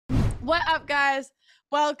What up, guys?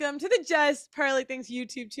 Welcome to the Just Pearly Things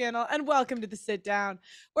YouTube channel, and welcome to the Sit Down,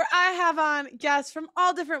 where I have on guests from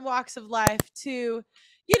all different walks of life to,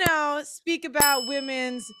 speak about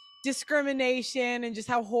women's discrimination and just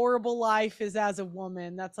how horrible life is as a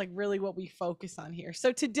woman. That's like really what we focus on here.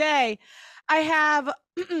 So today, I have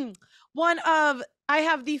I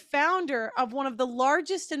have the founder of one of the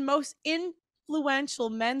largest and most influential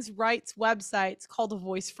men's rights websites called A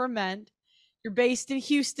Voice for Men. You're based in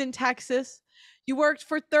Houston, Texas. You worked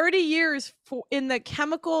for 30 years in the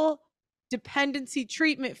chemical dependency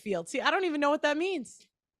treatment field. See, I don't even know what that means.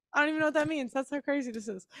 I don't even know what that means. That's how crazy this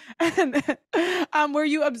is. And where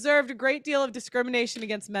you observed a great deal of discrimination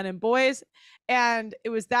against men and boys, and it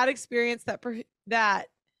was that experience that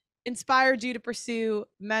inspired you to pursue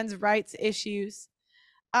men's rights issues.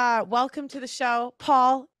 Welcome to the show,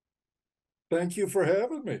 Paul. Thank you for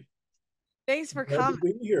having me. Thanks for Glad to coming.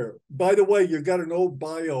 be here. By the way, you got an old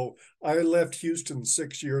bio. I left Houston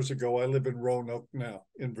 6 years ago. I live in Roanoke now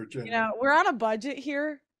in Virginia. We're on a budget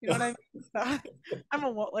here. You know what I mean? So,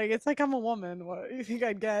 it's like I'm a woman. What do you think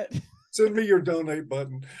I'd get? Send me your donate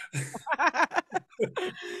button.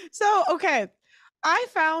 So, okay. I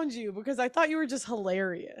found you because I thought you were just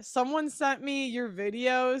hilarious. Someone sent me your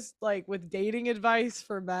videos like with dating advice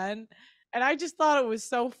for men, and I just thought it was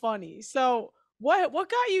so funny. So, what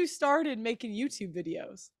got you started making YouTube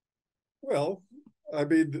videos? Well, I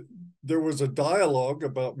mean, there was a dialogue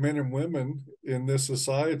about men and women in this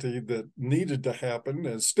society that needed to happen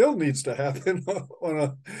and still needs to happen on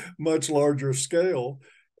a much larger scale.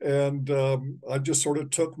 And I just sort of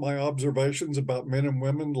took my observations about men and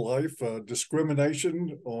women life,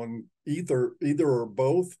 discrimination on either or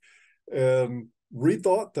both, and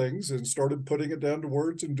rethought things and started putting it down to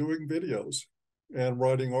words and doing videos and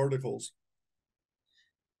writing articles.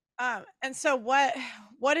 And so what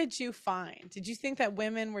did you find? Did you think that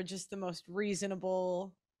women were just the most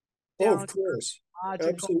reasonable, Oh, of down course, logical,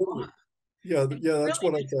 absolutely. Yeah, and yeah, that's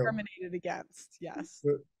really what I found. discriminated against? Yes.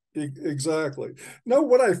 But exactly. No,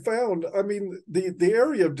 what I found, I mean, the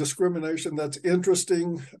area of discrimination that's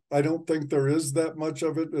interesting, I don't think there is that much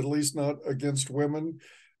of it, at least not against women.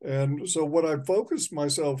 And so what I focused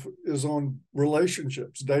myself is on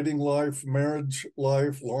relationships, dating life, marriage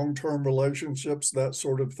life, long-term relationships, that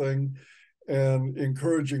sort of thing, and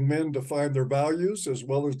encouraging men to find their values as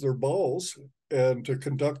well as their balls and to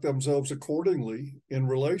conduct themselves accordingly in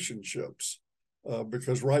relationships.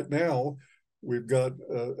 Because right now, we've got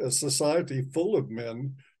a society full of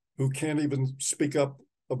men who can't even speak up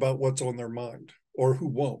about what's on their mind or who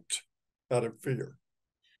won't out of fear.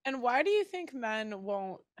 And why do you think men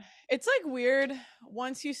won't? It's like weird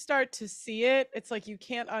once you start to see it, it's like you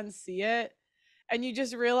can't unsee it. And you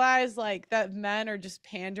just realize like that men are just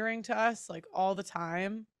pandering to us like all the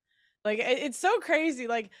time. Like it's so crazy.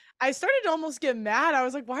 Like I started to almost get mad. I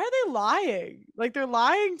was like, why are they lying? Like they're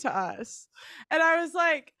lying to us. And I was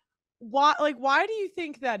like why do you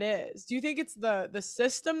think that is? Do you think it's the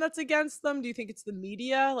system that's against them? Do you think it's the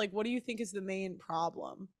media? Like what do you think is the main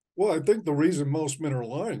problem? Well, I think the reason most men are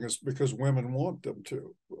lying is because women want them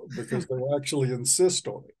to, because they actually insist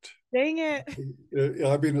on it. Dang it.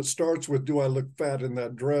 I mean, it starts with, do I look fat in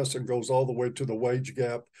that dress, and goes all the way to the wage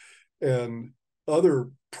gap and other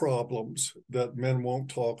problems that men won't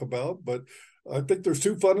talk about. But I think there's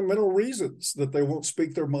two fundamental reasons that they won't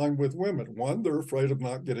speak their mind with women. One, they're afraid of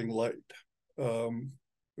not getting laid. Um,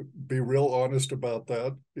 be real honest about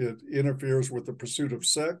that. It interferes with the pursuit of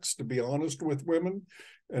sex, to be honest with women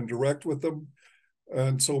and direct with them.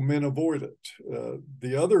 And so men avoid it.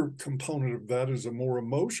 The other component of that is a more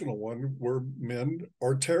emotional one, where men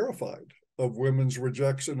are terrified of women's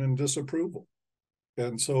rejection and disapproval.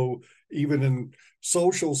 And so, even in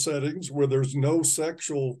social settings where there's no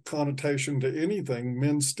sexual connotation to anything,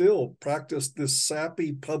 men still practice this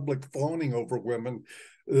sappy public fawning over women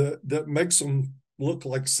that makes them look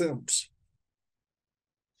like simps.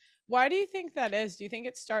 Why do you think that is? Do you think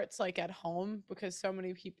it starts like at home because so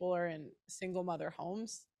many people are in single mother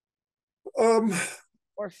homes Um,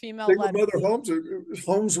 or female Single led? mother homes are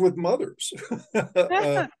homes with mothers.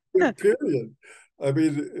 Period. I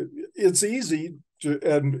mean, it's easy to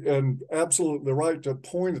and absolutely right to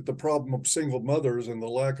point at the problem of single mothers and the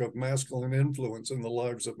lack of masculine influence in the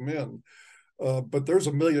lives of men. But there's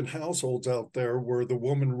a million households out there where the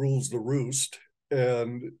woman rules the roost,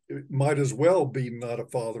 and it might as well be not a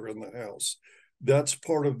father in the house. That's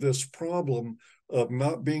part of this problem of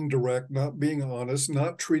not being direct, not being honest,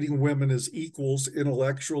 not treating women as equals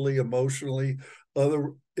intellectually, emotionally,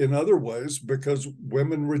 in other ways, because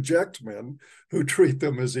women reject men who treat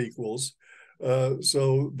them as equals.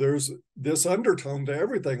 So there's this undertone to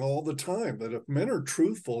everything all the time that if men are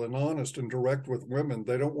truthful and honest and direct with women,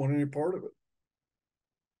 they don't want any part of it.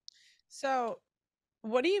 So,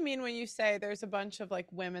 what do you mean when you say there's a bunch of like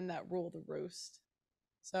women that rule the roost?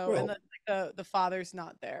 So, and Well, the father's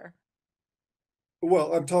not there.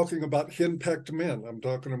 well, I'm talking about henpecked men. I'm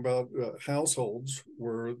talking about households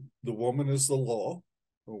where the woman is the law,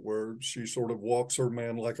 where she sort of walks her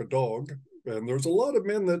man like a dog. And there's a lot of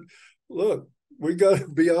men that, look, we got to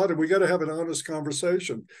be honest, we got to have an honest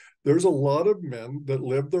conversation. There's a lot of men that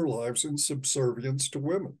live their lives in subservience to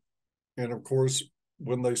women. And of course,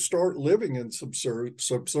 when they start living in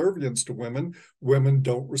subservience to women, women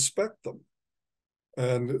don't respect them.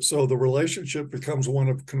 And so the relationship becomes one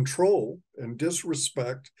of control and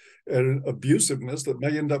disrespect and abusiveness that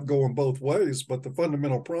may end up going both ways. But the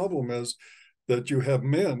fundamental problem is that you have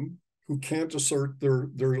men who can't assert their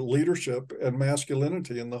leadership and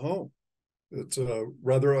masculinity in the home. It's a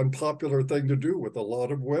rather unpopular thing to do with a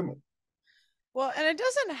lot of women. Well, and it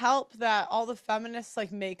doesn't help that all the feminists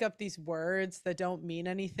like make up these words that don't mean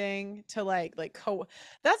anything to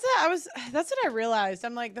that's what that's what I realized.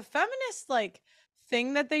 I'm like the feminist like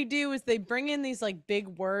thing that they do is they bring in these like big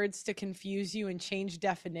words to confuse you and change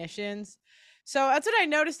definitions. So that's what I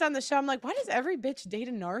noticed on the show. I'm like, why does every bitch date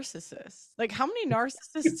a narcissist? Like, how many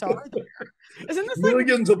narcissists are there? Isn't this like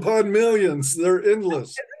Millions upon millions, they're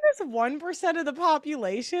endless. this 1% of the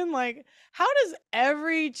population? Like, how does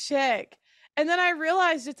every chick? And then I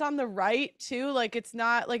realized it's on the right too. Like, it's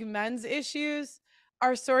not like men's issues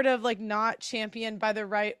are sort of like not championed by the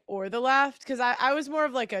right or the left. Cause I was more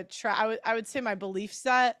of like I would say my belief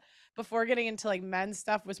set before getting into like men's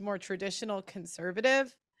stuff was more traditional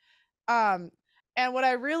conservative. Um, and what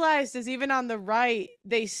I realized is even on the right,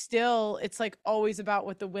 they still, it's like always about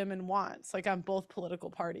what the women wants, like on both political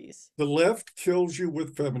parties. The left kills you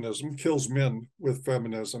with feminism, kills men with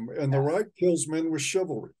feminism, and the right kills men with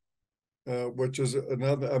chivalry, which is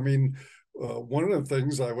another. I mean, one of the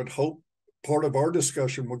things I would hope part of our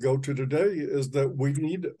discussion will go to today is that we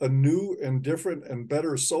need a new and different and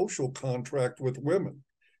better social contract with women.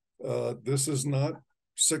 This is not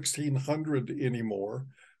 1600 anymore.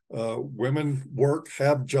 Women work,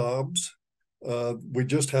 have jobs. We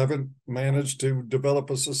just haven't managed to develop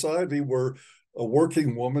a society where a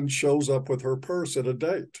working woman shows up with her purse at a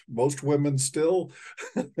date. Most women still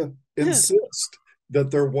insist that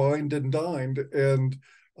they're wined and dined. And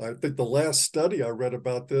I think the last study I read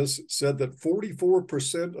about this said that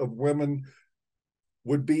 44% of women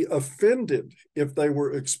would be offended if they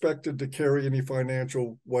were expected to carry any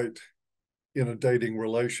financial weight in a dating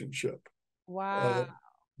relationship. Uh, Wow.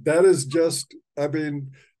 that is just, I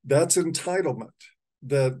mean, that's entitlement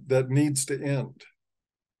that needs to end.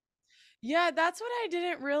 Yeah, that's what I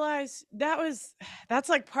didn't realize. That's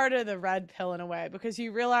like part of the red pill in a way because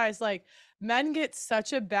you realize like men get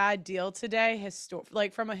such a bad deal today,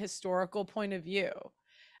 like from a historical point of view.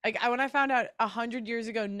 When I found out 100 years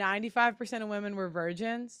ago, 95% of women were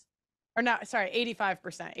virgins, or not, sorry,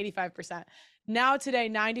 85%, 85%. Now today,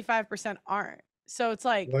 95% aren't. So it's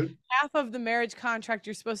like Right? half of the marriage contract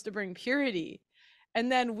you're supposed to bring purity,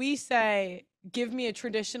 and then we say, "Give me a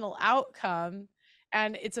traditional outcome."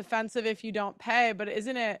 And it's offensive if you don't pay, but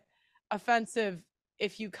isn't it offensive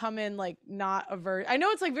if you come in like not a virgin? I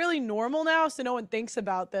know it's like really normal now, so no one thinks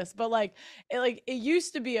about this, but it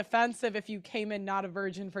used to be offensive if you came in not a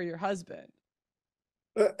virgin for your husband.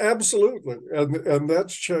 Absolutely, and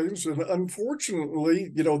that's changed. And unfortunately,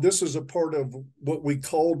 this is a part of what we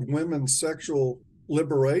called women's sexual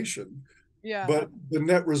liberation. Yeah. But the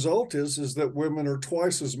net result is that women are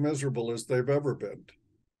twice as miserable as they've ever been.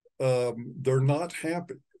 They're not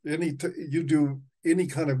happy. You do any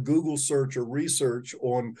kind of Google search or research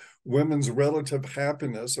on women's relative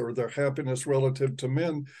happiness or their happiness relative to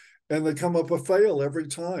men, and they come up a fail every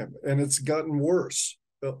time. And it's gotten worse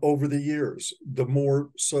over the years. The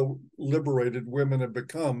more so liberated women have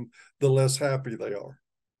become, the less happy they are.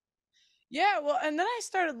 Yeah, well, and then I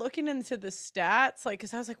started looking into the stats, like,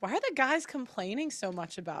 because I was like, why are the guys complaining so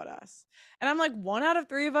much about us? And I'm like, 1 out of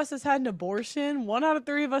 3 of us has had an abortion. 1 out of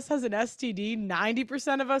 3 of us has an STD.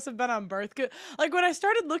 90% of us have been on birth control. Like, when I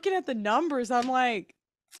started looking at the numbers, I'm like,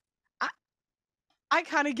 I, I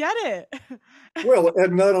kind of get it. Well,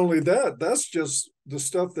 and not only that, that's just the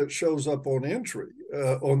stuff that shows up on entry.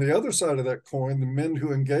 On the other side of that coin, the men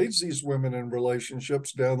who engage these women in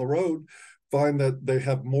relationships down the road find that they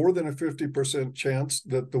have more than a 50% chance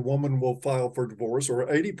that the woman will file for divorce, or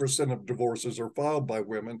 80% of divorces are filed by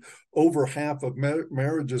women. Over half of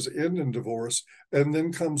marriages end in divorce. And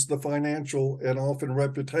then comes the financial and often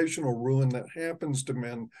reputational ruin that happens to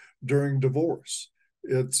men during divorce.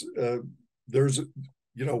 It's there's,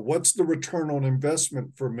 what's the return on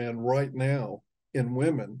investment for men right now in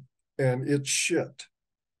women? And it's shit.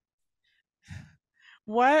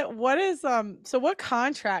 What is so what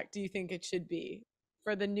contract do you think it should be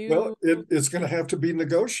for the Well, new it's going to have to be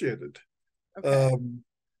negotiated. okay. Um,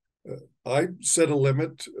 I set a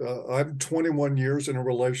limit. I'm 21 years in a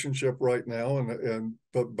relationship right now, and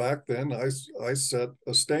but back then I set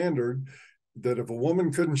a standard that if a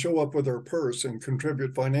woman couldn't show up with her purse and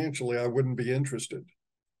contribute financially, I wouldn't be interested.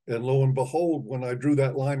 And lo and behold, when I drew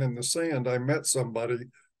that line in the sand, I met somebody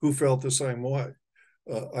who felt the same way.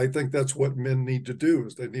 I think that's what men need to do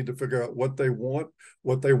is they need to figure out what they want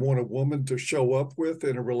a woman to show up with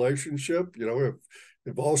in a relationship.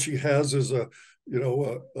 If all she has is a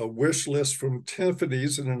wish list from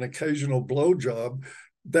Tiffany's and an occasional blowjob,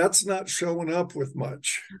 that's not showing up with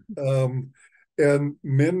much. Um, and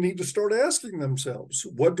men need to start asking themselves,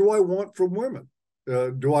 what do I want from women?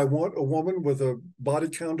 Do I want a woman with a body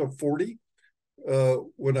count of 40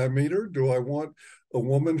 when I meet her? Do I want a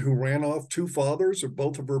woman who ran off two fathers or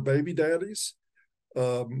both of her baby daddies?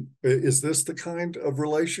 Is this the kind of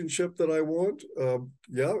relationship that I want?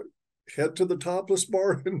 Yeah, head to the topless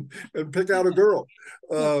bar and pick out a girl.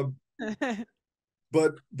 Uh,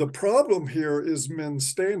 but the problem here is men's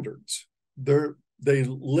standards. They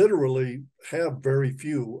literally have very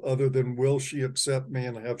few other than will she accept me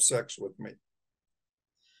and have sex with me?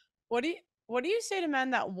 what do you what do you say to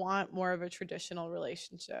men that want more of a traditional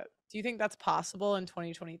relationship? Do you think that's possible in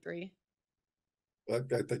 2023? I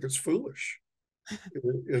think it's foolish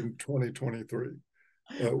in 2023.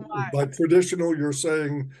 Why? By traditional, you're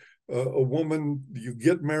saying a woman, you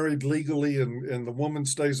get married legally and the woman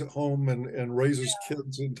stays at home and raises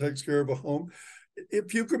kids and takes care of a home.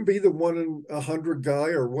 If you can be the 1 in 100 guy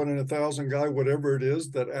or 1 in 1,000 guy, whatever it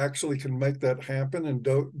is, that actually can make that happen and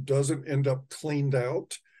doesn't end up cleaned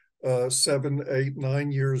out 7, 8,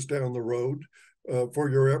 9 years down the road for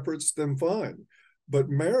your efforts, then fine. But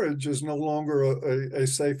marriage is no longer a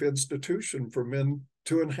safe institution for men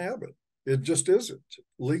to inhabit. It just isn't.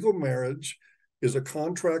 Legal marriage is a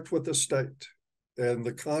contract with the state, and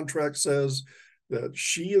the contract says that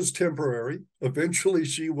she is temporary. Eventually,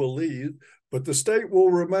 she will leave, but the state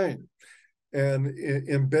will remain and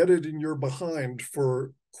embedded in your behind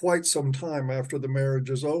for quite some time after the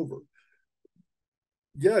marriage is over.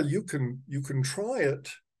 Yeah, you can try it,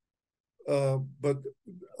 but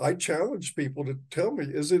I challenge people to tell me,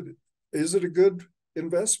 is it a good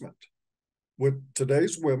investment? With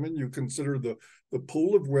today's women, you consider the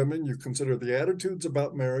pool of women, you consider the attitudes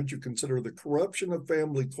about marriage, you consider the corruption of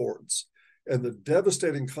family courts and the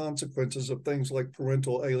devastating consequences of things like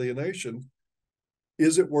parental alienation.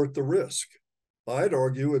 Is it worth the risk? I'd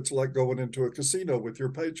argue it's like going into a casino with your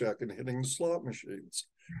paycheck and hitting the slot machines.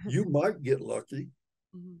 You might get lucky.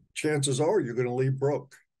 Mhm. Chances are you're going to leave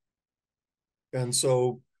broke. And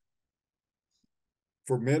so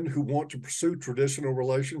for men who want to pursue traditional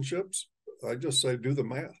relationships, I just say do the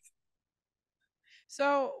math.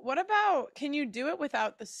 So, what about can you do it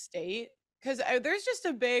without the state? Because there's just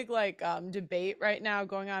a big like debate right now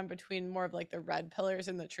going on between more of like the red pillars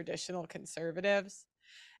and the traditional conservatives,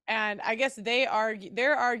 and I guess they argue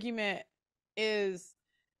their argument is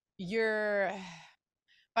you're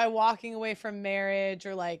by walking away from marriage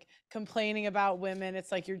or like complaining about women,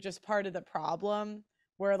 it's like you're just part of the problem.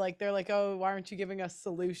 Where like they're like, oh, why aren't you giving us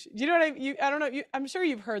solutions? You know what I mean? I don't know. I'm sure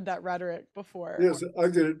you've heard that rhetoric before. Yes, I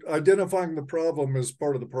get it. Identifying the problem is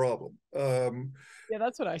part of the problem. Yeah,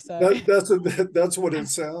 that's what I that, say. that's a, that's what it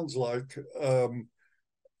sounds like.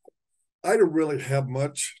 I don't really have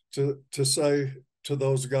much to say to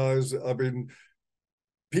those guys. I mean,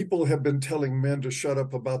 people have been telling men to shut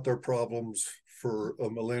up about their problems for a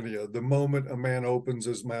millennia. The moment a man opens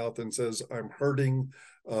his mouth and says, I'm hurting,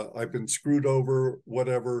 I've been screwed over,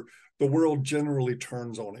 whatever, the world generally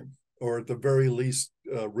turns on him, or at the very least,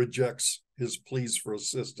 rejects his pleas for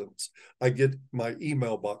assistance. I get my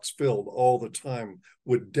email box filled all the time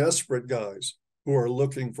with desperate guys who are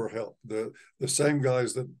looking for help. The same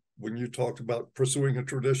guys that when you talked about pursuing a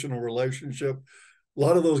traditional relationship, a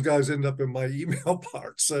lot of those guys end up in my email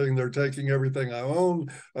box saying they're taking everything I own.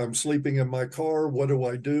 I'm sleeping in my car. What do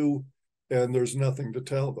I do? And there's nothing to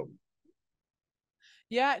tell them.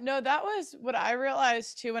 Yeah, no, that was what I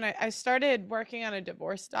realized too when I started working on a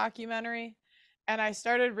divorce documentary, and I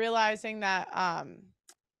started realizing that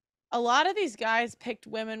a lot of these guys picked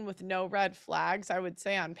women with no red flags, I would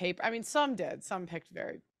say on paper. I mean, some did. Some picked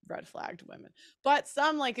very red flagged women. But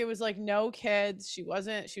some like it was like no kids. She was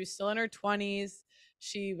still in her 20s.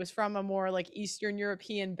 She was from a more like Eastern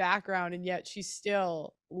European background and yet she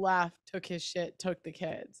still left, took his shit, took the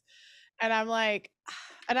kids. And I'm like,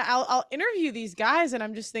 and I'll interview these guys, and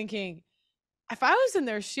I'm just thinking, if I was in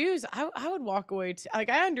their shoes, I would walk away. Like,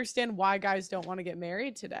 I understand why guys don't want to get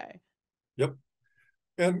married today. Yep.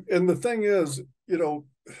 And the thing is,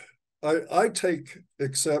 I take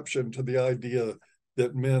exception to the idea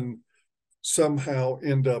that men somehow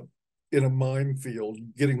end up in a minefield,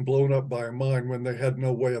 getting blown up by a mine when they had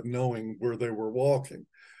no way of knowing where they were walking.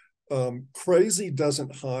 Crazy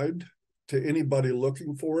doesn't hide to anybody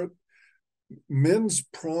looking for it. Men's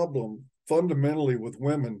problem fundamentally with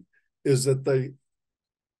women is that they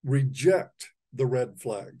reject the red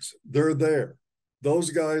flags. They're there. Those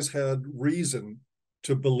guys had reason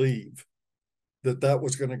to believe that that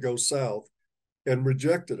was going to go south and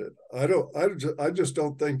rejected it. I just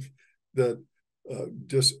don't think that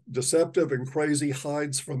deceptive and crazy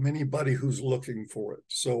hides from anybody who's looking for it.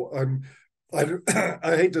 So I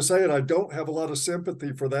I hate to say it, I don't have a lot of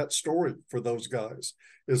sympathy for that story for those guys.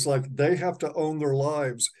 It's like they have to own their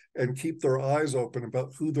lives and keep their eyes open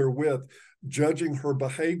about who they're with, judging her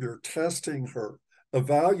behavior, testing her,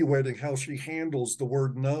 evaluating how she handles the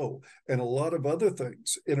word no, and a lot of other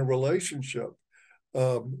things in a relationship.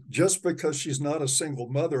 Just because she's not a single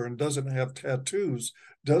mother and doesn't have tattoos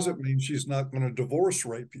doesn't mean she's not going to divorce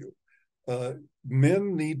rape you.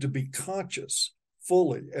 Men need to be conscious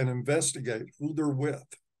fully and investigate who they're with.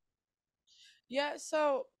 Yeah,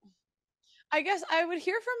 so I guess I would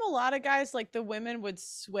hear from a lot of guys like the women would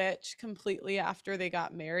switch completely after they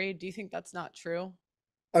got married. Do you think that's not true?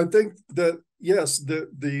 I think that yes,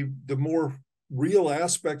 the more real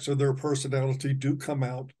aspects of their personality do come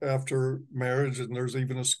out after marriage, and there's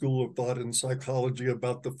even a school of thought in psychology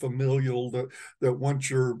about the familial that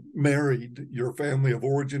once you're married, your family of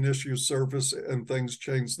origin issues surface and things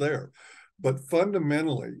change there. But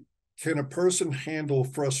fundamentally, can a person handle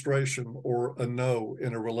frustration or a no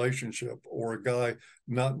in a relationship or a guy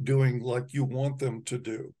not doing like you want them to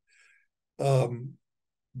do? Um,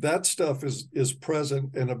 that stuff is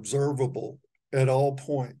present and observable at all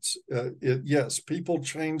points. Yes, people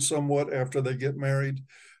change somewhat after they get married,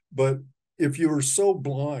 but if you are so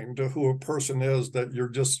blind to who a person is that you're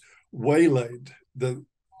just waylaid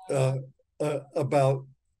uh, about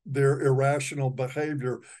their irrational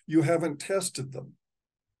behavior, you haven't tested them.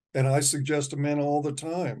 And I suggest to men all the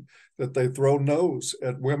time that they throw no's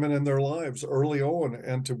at women in their lives early on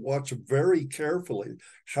and to watch very carefully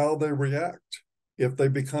how they react if they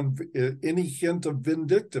become any hint of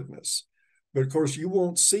vindictiveness. But of course, you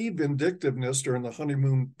won't see vindictiveness during the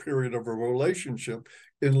honeymoon period of a relationship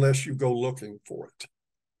unless you go looking for it.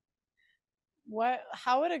 What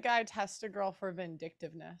how would a guy test a girl for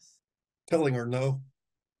vindictiveness? Telling her no.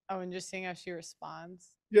 Oh, and just seeing how she responds.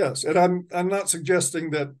 Yes, and I'm not suggesting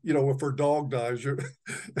that if her dog dies, you're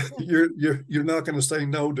you're not going to say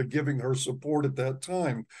no to giving her support at that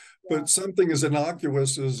time. Yeah. But something as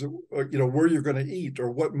innocuous as where you're going to eat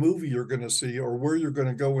or what movie you're going to see or where you're going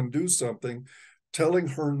to go and do something, telling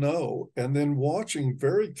her no, and then watching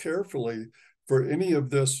very carefully for any of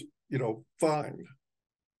this, fine,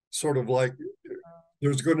 sort of like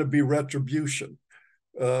there's going to be retribution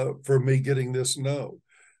for me getting this no.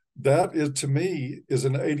 That is, to me, is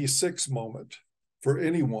an 86 moment for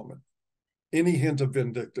any woman, any hint of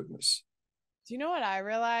vindictiveness. Do you know what I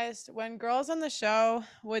realized? When girls on the show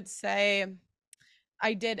would say,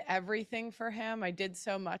 I did everything for him, I did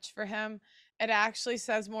so much for him, it actually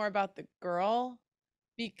says more about the girl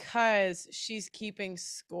because she's keeping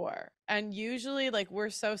score. And usually, like, we're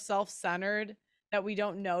so self centered that we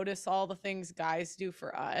don't notice all the things guys do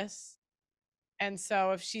for us. And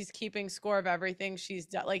so, if she's keeping score of everything she's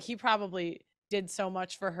done, like, he probably did so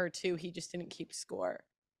much for her too, he just didn't keep score.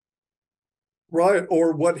 Right.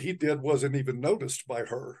 Or what he did wasn't even noticed by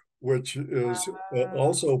her, which is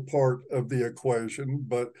also part of the equation.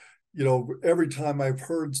 But, every time I've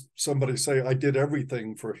heard somebody say, I did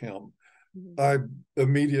everything for him, Mhm. I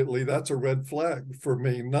immediately, that's a red flag for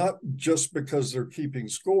me, not just because they're keeping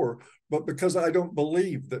score, but because I don't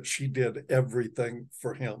believe that she did everything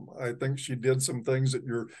for him. I think she did some things that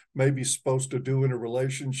you're maybe supposed to do in a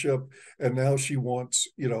relationship. And now she wants,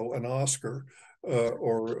 an Oscar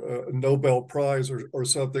or a Nobel Prize or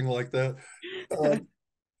something like that. Um,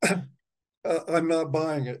 I'm not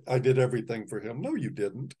buying it. I did everything for him. No, you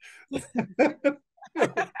didn't.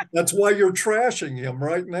 That's why you're trashing him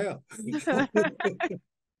right now.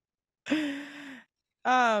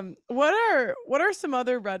 What are some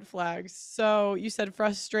other red flags? So you said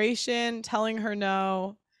frustration, telling her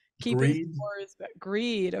no, keeping Greed, scores, but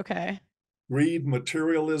greed. Okay.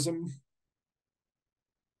 materialism,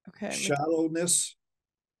 Okay. shallowness.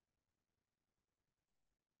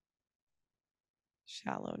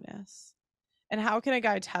 Shallowness. And how can a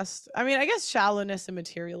guy test? I mean, I guess shallowness and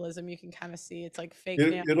materialism you can kind of see. It's like fake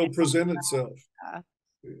family. It'll present itself. Yeah.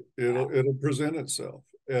 Yeah. It'll present itself.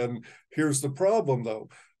 And here's the problem, though.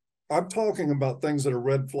 I'm talking about things that are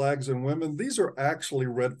red flags in women. These are actually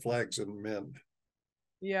red flags in men.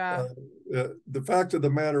 Yeah. Uh, the fact of the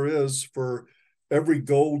matter is, for every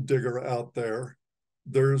gold digger out there,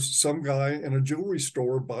 there's some guy in a jewelry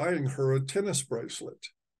store buying her a tennis bracelet.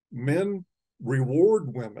 Men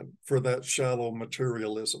reward women for that shallow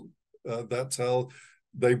materialism. That's how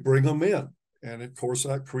they bring them in. And of course,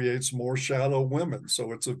 that creates more shallow women.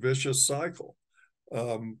 So it's a vicious cycle.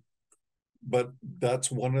 Um, but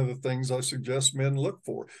that's one of the things I suggest men look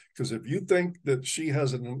for. Because if you think that she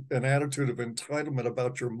has an attitude of entitlement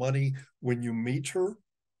about your money when you meet her,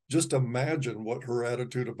 just imagine what her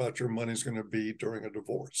attitude about your money is going to be during a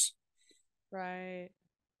divorce. Right.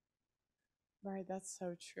 Right. That's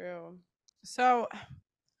so true. So,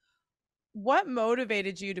 what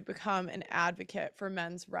motivated you to become an advocate for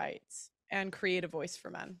men's rights and create a voice for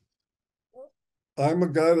men? I'm a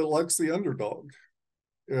guy that likes the underdog.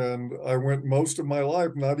 And I went most of my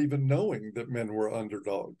life not even knowing that men were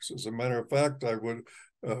underdogs. As a matter of fact, uh,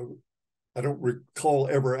 I don't recall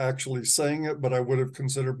ever actually saying it, but I would have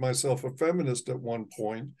considered myself a feminist at one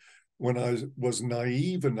point when I was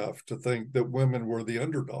naive enough to think that women were the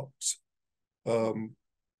underdogs. Um,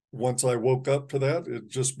 Once I woke up to that, it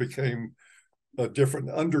just became a different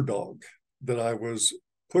underdog that I was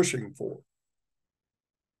pushing for.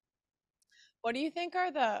 What do you think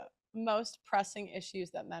are the most pressing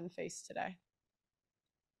issues that men face today?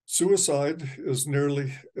 Suicide is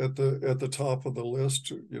nearly at the top of the list.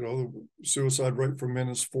 You know, the suicide rate for men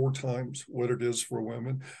is 4 times what it is for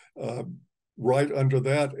women. Uh, right under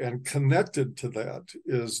that and connected to that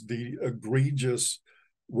is the egregious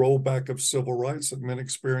rollback of civil rights that men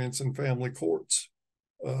experience in family courts.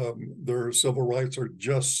 Their civil rights are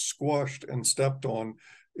just squashed and stepped on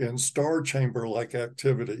in star chamber like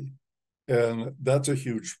activity. And that's a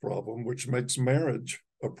huge problem, which makes marriage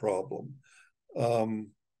a problem.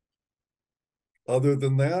 Um, Other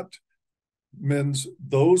than that,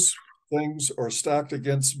 those things are stacked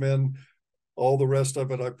against men. All the rest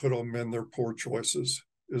of it I put on men. Their poor choices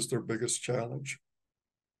is their biggest challenge.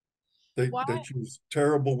 Why They choose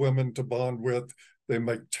terrible women to bond with. They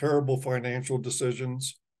make terrible financial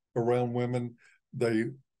decisions around women. They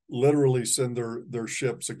literally send their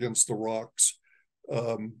ships against the rocks.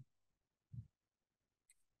 Um,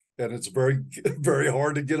 and it's very, very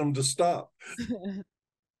hard to get them to stop.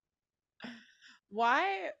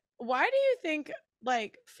 why do you think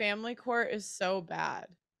like family court is so bad?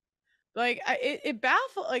 Like it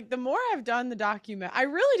baffled like the more I've done the document, I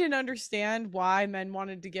really didn't understand why men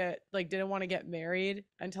wanted to get like didn't want to get married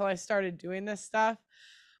until I started doing this stuff.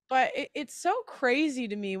 But it's so crazy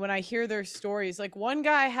to me when I hear their stories. Like one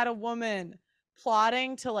guy had a woman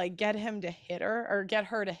plotting to like get him to hit her or get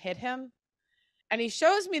her to hit him. And he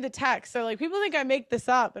shows me the text. So like people think I make this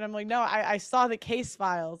up. And I'm like, no, I saw the case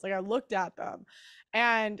files. Like I looked at them.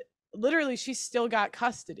 And literally she still got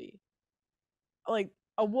custody. Like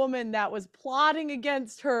a woman that was plotting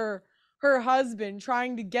against her husband,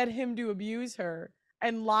 trying to get him to abuse her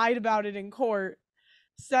and lied about it in court,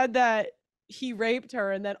 said that he raped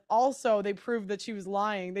her, and then also they proved that she was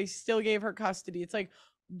lying. They still gave her custody. It's like,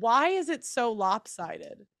 why is it so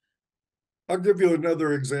lopsided? I'll give you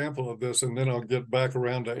another example of this, and then I'll get back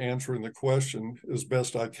around to answering the question as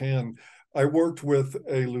best I can. I worked with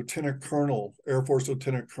a lieutenant colonel, Air Force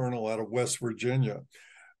lieutenant colonel out of West Virginia,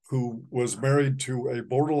 who was married to a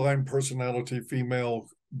borderline personality female,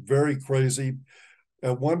 very crazy.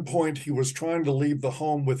 At one point, he was trying to leave the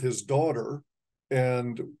home with his daughter,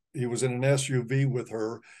 and he was in an SUV with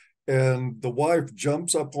her. And the wife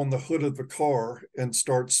jumps up on the hood of the car and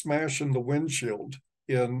starts smashing the windshield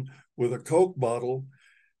in with a Coke bottle.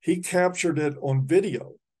 He captured it on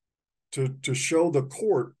video to show the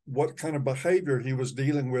court what kind of behavior he was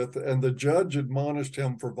dealing with. And the judge admonished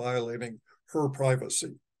him for violating her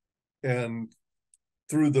privacy and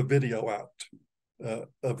threw the video out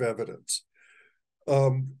of evidence.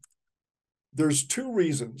 Um, there's 2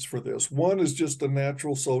 reasons for this. One is just the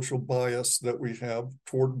natural social bias that we have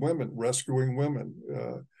toward women, rescuing women.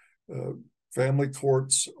 Family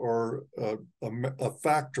courts are a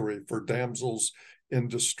factory for damsels in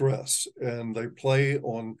distress, and they play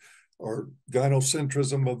on our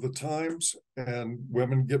gynocentrism of the times, and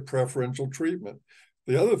women get preferential treatment.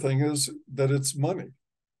 The other thing is that it's money.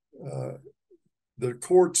 Uh, the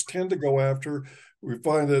courts tend to go after, we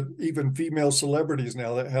find that even female celebrities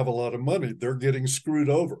now that have a lot of money, they're getting screwed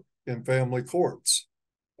over in family courts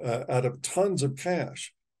out of tons of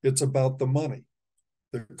cash. It's about the money.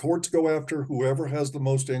 The courts go after whoever has the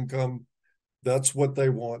most income. That's what they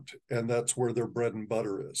want, and that's where their bread and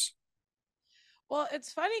butter is. Well,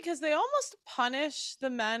 it's funny because they almost punish the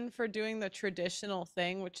men for doing the traditional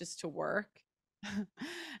thing, which is to work.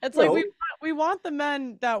 It's like Well, we want the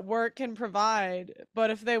men that work and provide, but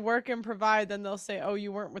if they work and provide, then they'll say, "Oh,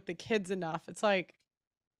 you weren't with the kids enough." It's like,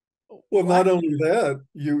 well, what? not only that,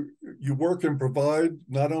 you work and provide.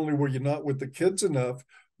 Not only were you not with the kids enough,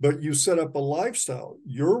 but you set up a lifestyle.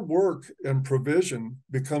 Your work and provision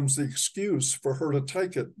becomes the excuse for her to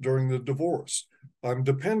take it during the divorce. I'm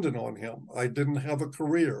dependent on him. I didn't have a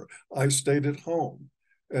career. I stayed at home.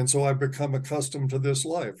 And so I become accustomed to this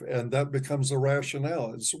life. And that becomes a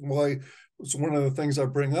rationale. It's why it's one of the things I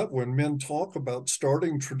bring up when men talk about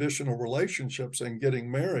starting traditional relationships and getting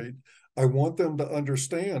married. I want them to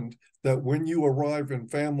understand that when you arrive in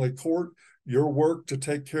family court, your work to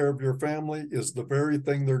take care of your family is the very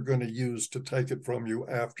thing they're going to use to take it from you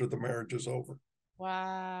after the marriage is over.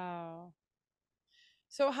 Wow.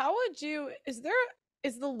 So how would you is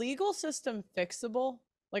the legal system fixable?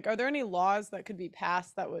 Like, are there any laws that could be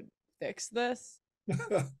passed that would fix this?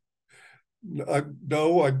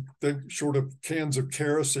 No, I think short of cans of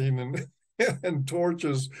kerosene and and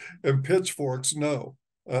torches and pitchforks, no.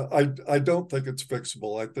 I don't think it's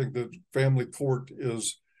fixable. I think that family court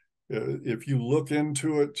is, if you look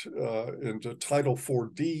into it, into Title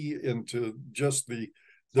 4D, into just the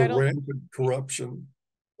Title, rampant corruption.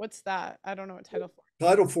 what's that? I don't know what Title 4.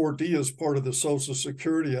 Title 4D is part of the Social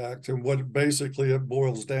Security Act, and what basically it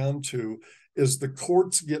boils down to is the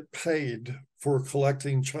courts get paid for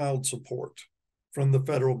collecting child support from the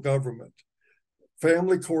federal government.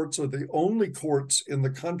 Family courts are the only courts in the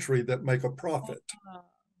country that make a profit. Uh,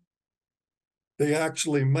 They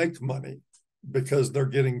actually make money because they're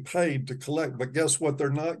getting paid to collect. But guess what? They're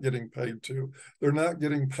not getting paid to. They're not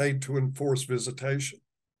getting paid to enforce visitation.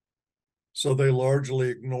 So they largely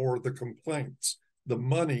ignore the complaints. The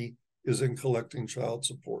money is in collecting child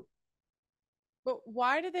support. But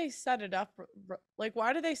why do they set it up like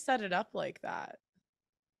why do they set it up like that?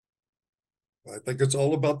 I think it's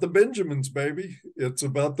all about the Benjamins, baby. It's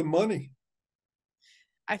about the money.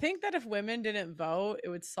 I think that if women didn't vote, it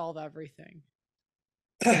would solve everything.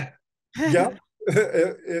 Yeah.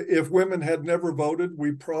 If women had never voted,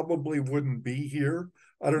 we probably wouldn't be here.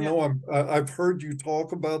 I don't Yeah. know. I've heard you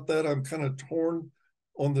talk about that. I'm kind of torn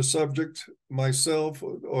on the subject myself.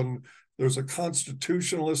 On There's a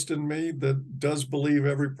constitutionalist in me that does believe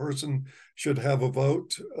every person should have a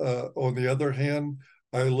vote. On the other hand,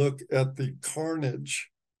 I look at the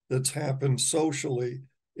carnage that's happened socially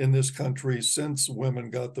in this country since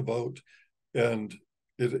women got the vote, and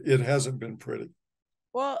it hasn't been pretty.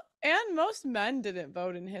 Well, and most men didn't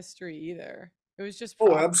vote in history either. It was just Oh,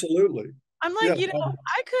 property. absolutely. I'm Yeah. like,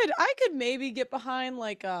 I could maybe get behind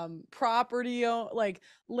like like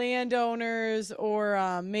landowners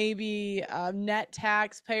or maybe net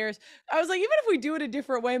taxpayers. I was like, even if we do it a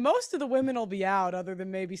different way, most of the women will be out other than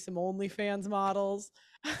maybe some OnlyFans models.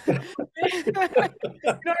 No,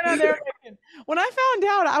 they're like, when I found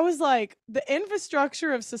out, I was like, the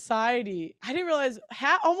infrastructure of society. I didn't realize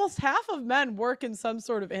almost half of men work in some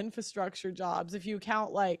sort of infrastructure jobs. If you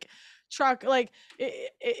count like truck, like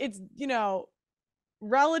it's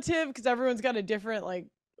relative because everyone's got a different like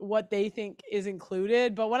what they think is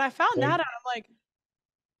included. But when I found that out, I'm like,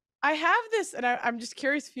 I have this, and I'm just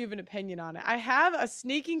curious if you have an opinion on it. I have a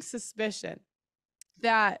sneaking suspicion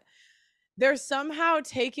that they're somehow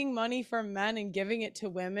taking money from men and giving it to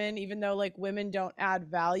women, even though like women don't add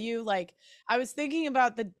value. Like I was thinking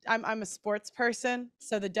about I'm a sports person,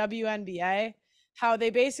 so the WNBA, how they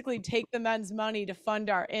basically take the men's money to fund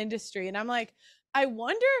our industry. And I'm like, I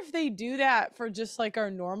wonder if they do that for just like our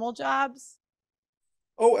normal jobs.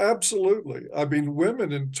 Oh, absolutely. I mean,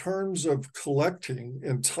 women, in terms of collecting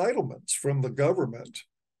entitlements from the government,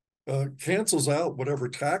 cancels out whatever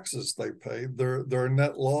taxes they pay. They're a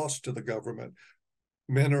net loss to the government.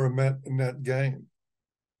 Men are a net gain.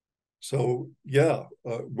 So, yeah,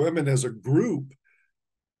 women as a group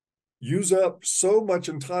use up so much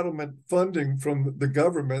entitlement funding from the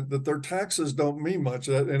government that their taxes don't mean much.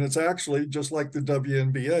 And it's actually just like the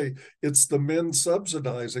WNBA, it's the men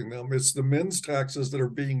subsidizing them. It's the men's taxes that are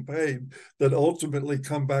being paid that ultimately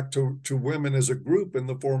come back to women as a group in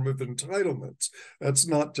the form of entitlements. That's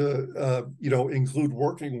not to, include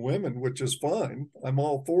working women, which is fine. I'm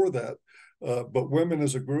all for that. But women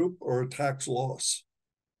as a group are a tax loss.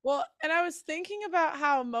 Well, and I was thinking about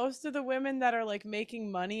how most of the women that are like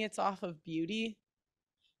making money, it's off of beauty.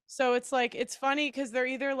 So it's like it's funny because they're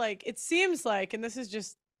either like it seems like, and this is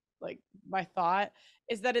just like my thought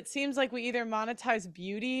is that it seems like we either monetize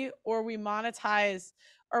beauty or we monetize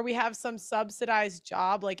or we have some subsidized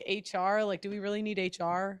job like HR. Like, do we really need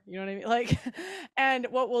HR? You know what I mean? Like, and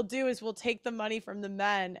what we'll do is we'll take the money from the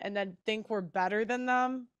men and then think we're better than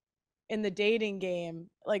them in the dating game,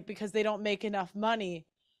 like because they don't make enough money.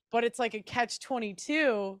 But it's like a catch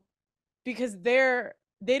 22 because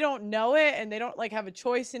they don't know it and they don't like have a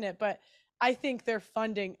choice in it. But I think they're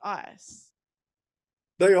funding us.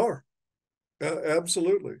 They are.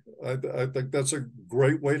 Absolutely. I think that's a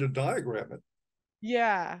great way to diagram it.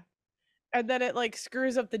 Yeah. And then it like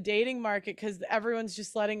screws up the dating market because everyone's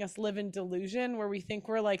just letting us live in delusion where we think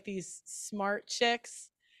we're like these smart chicks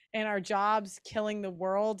and our jobs killing the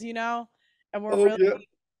world, and we're Oh, really yeah.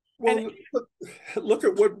 and Well, look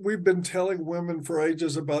at what we've been telling women for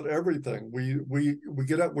ages about everything. We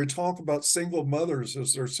get up, we talk about single mothers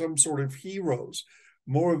as they're some sort of heroes.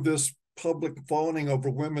 More of this public fawning over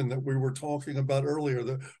women that we were talking about earlier.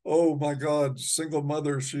 The oh my God, single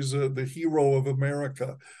mother, she's the hero of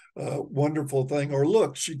America. Wonderful thing. Or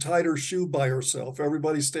look, she tied her shoe by herself.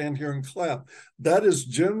 Everybody stand here and clap. That is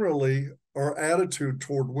generally our attitude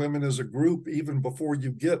toward women as a group, even before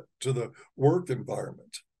you get to the work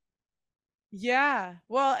environment. yeah.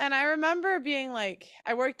 Well, and I remember being like,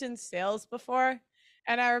 I worked in sales before,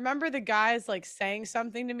 and I remember the guys like saying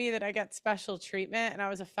something to me that I get special treatment, and I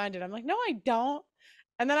was offended. I'm like, no, I don't.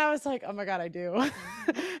 And then I was like, oh my God, I do.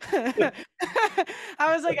 I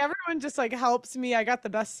was like, everyone just like helps me. I got the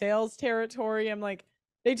best sales territory. I'm like,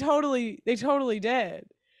 they totally did.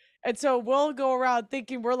 And so we'll go around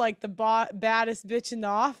thinking we're like the baddest bitch in the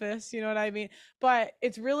office. You know what I mean? But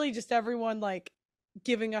it's really just everyone like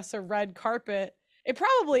giving us a red carpet. It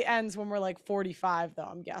probably ends when we're like 45, though,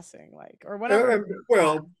 I'm guessing, like, or whenever.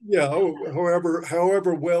 Well, yeah,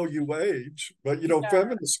 however well you age, but Yeah,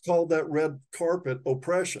 feminists call that red carpet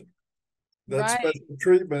oppression. That right. special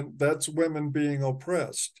treatment, that's women being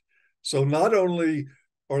oppressed. So not only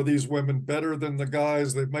are these women better than the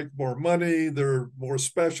guys, they make more money, they're more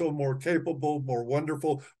special, more capable, more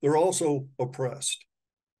wonderful, they're also oppressed.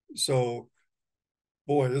 So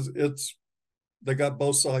boy, it's they got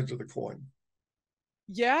both sides of the coin.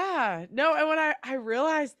 Yeah. No, and when I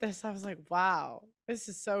realized this, I was like, wow, this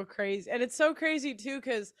is so crazy. And it's so crazy too,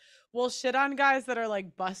 because we'll shit on guys that are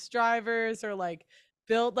like bus drivers or like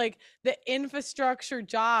build like the infrastructure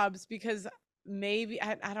jobs because maybe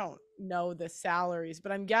I don't know the salaries,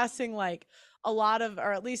 but I'm guessing like a lot of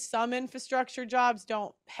or at least some infrastructure jobs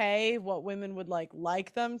don't pay what women would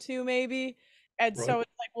like them to maybe. And Right. so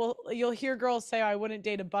it's like, well, you'll hear girls say, I wouldn't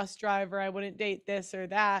date a bus driver, I wouldn't date this or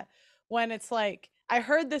that when it's like I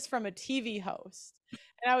heard this from a TV host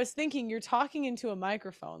and I was thinking you're talking into a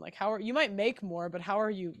microphone like how are you might make more but how are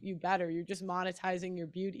you better you're just monetizing your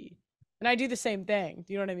beauty and I do the same thing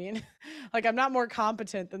do you know what I mean like I'm not more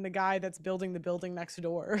competent than the guy that's building the building next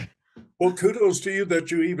door. Well, kudos to you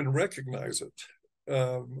that you even recognize it.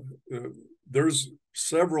 There's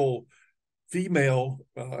several female,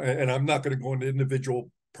 and I'm not going to go into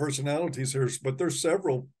individual personalities here, but there's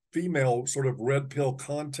several female sort of red pill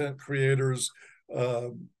content creators, uh,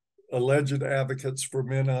 alleged advocates for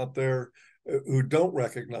men out there who don't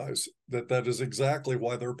recognize that that is exactly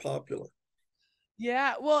why they're popular.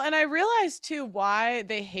 Yeah, well, and I realized too why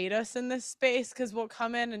they hate us in this space because we'll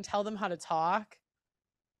come in and tell them how to talk.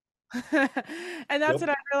 And that's Yep. what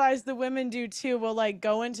I realized the women do too. Will like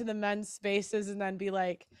go into the men's spaces and then be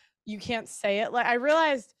like, you can't say it like I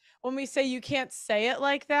realized when we say you can't say it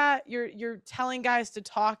like that, you're telling guys to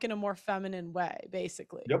talk in a more feminine way,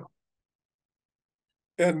 basically. Yep.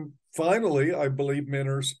 And finally, I believe men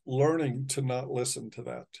are learning to not listen to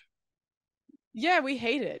that. Yeah, we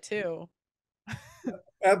hate it too.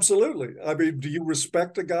 Absolutely. I mean, do you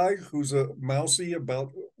respect a guy who's a mousy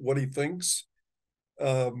about what he thinks,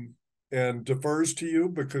 um, and defers to you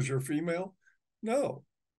because you're female? No.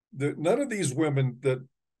 None of these women that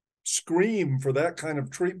scream for that kind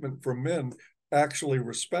of treatment from men actually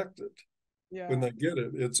respect it when Yeah. they get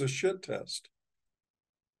it. It's a shit test.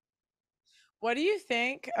 What do you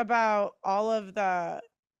think about all of the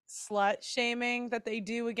slut shaming that they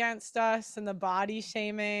do against us and the body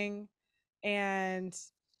shaming and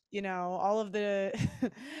all of the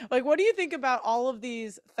like what do you think about all of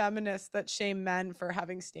these feminists that shame men for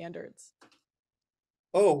having standards?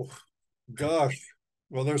 Oh, gosh.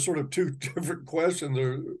 Well, there's sort of two different questions.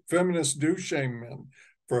 Feminists do shame men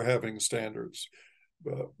for having standards.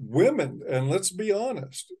 Women, and let's be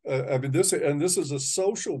honest, I mean this is a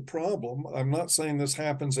social problem. I'm not saying this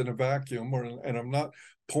happens in a vacuum, and I'm not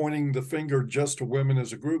pointing the finger just to women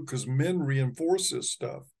as a group because men reinforce this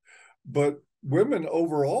stuff. But women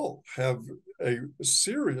overall have a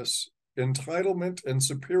serious entitlement and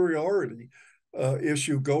superiority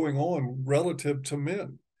issue going on relative to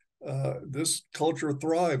men. This culture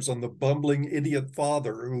thrives on the bumbling idiot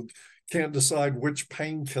father who can't decide which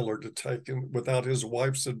painkiller to take without his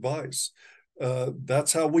wife's advice.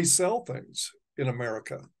 That's how we sell things in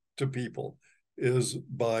America to people, is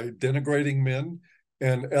by denigrating men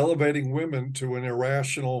and elevating women to an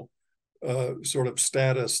irrational sort of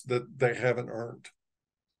status that they haven't earned.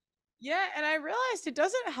 Yeah, and I realized it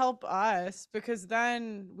doesn't help us because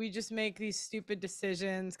then we just make these stupid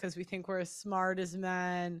decisions because we think we're as smart as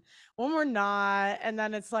men when we're not. And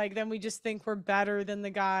then it's like, then we just think we're better than the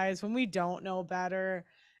guys when we don't know better.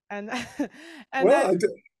 And and Well, then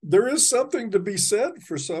there is something to be said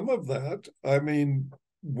for some of that. I mean,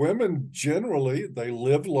 women generally, they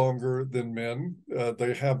live longer than men.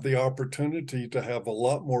 They have the opportunity to have a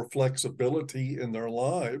lot more flexibility in their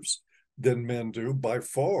lives than men do by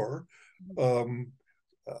far. Um,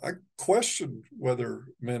 I question whether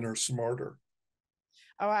men are smarter.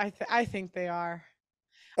 oh, I think they are.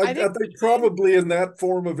 I I think think women probably in that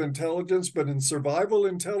form of intelligence, but in survival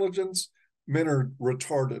intelligence, men are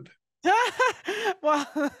retarded. well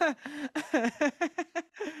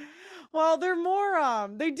well, they're more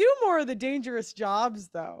they do more of the dangerous jobs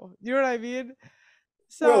though. You know what I mean?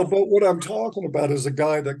 Well, So but what I'm talking about is a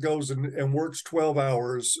guy that goes and works 12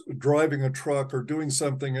 hours driving a truck or doing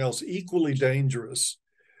something else equally dangerous,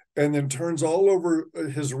 and then turns all over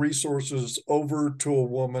his resources over to a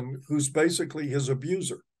woman who's basically his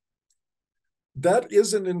abuser. That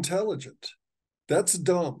isn't intelligent. That's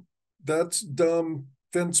dumb. That's dumb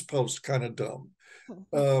fence post kind of dumb.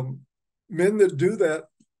 Um, Men that do that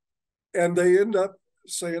and they end up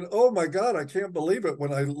saying, "Oh my God, I can't believe it.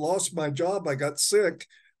 When I lost my job, I got sick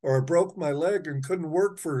or I broke my leg and couldn't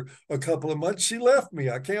work for a couple of months. She left me.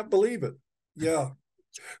 I can't believe it." Yeah,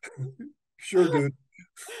 sure, dude.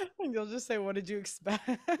 and you'll just say, "What did you expect?"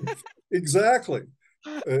 Exactly.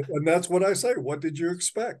 And that's what I say. What did you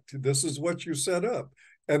expect? This is what you set up.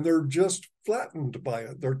 And they're just flattened by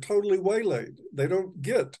it. They're totally waylaid. They don't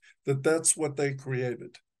get that that's what they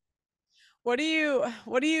created. What do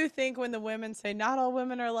you think when the women say not all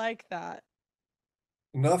women are like that?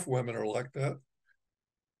 Enough women are like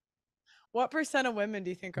What percent of women do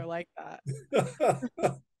you think are like that?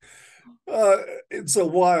 that. Uh, it's a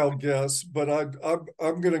wild guess, but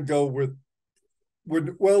I'm going to go with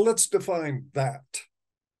would. Well, let's define that.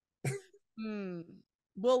 Hmm.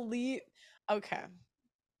 We'll leave. Okay.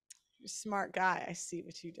 Smart guy. I see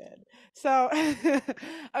what you did. So,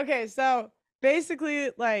 okay. So basically,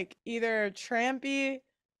 like either Trampy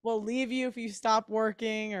will leave you if you stop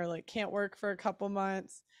working or like can't work for a couple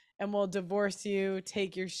months and will divorce you,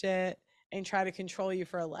 take your shit, and try to control you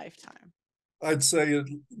for a lifetime. I'd say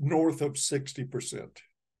north of 60%. Okay.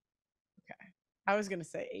 I was going to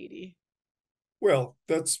say 80. Well,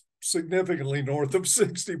 that's significantly north of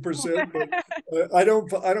 60%, but I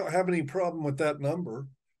don't have any problem with that number.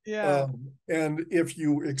 Yeah. And if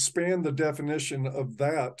you expand the definition of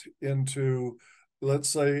that into, let's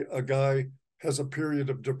say, a guy has a period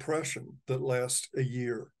of depression that lasts a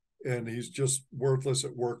year and he's just worthless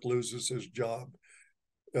at work, loses his job.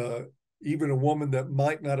 Uh, Even a woman that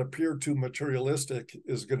might not appear too materialistic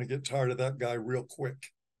is going to get tired of that guy real quick.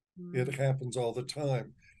 It Mm. happens all the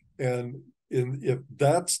time. And if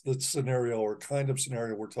that's the scenario or kind of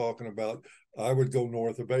scenario we're talking about, I would go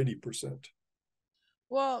north of 80%.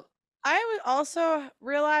 Well, I would also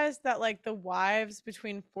realize that like the wives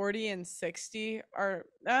between 40 and 60 are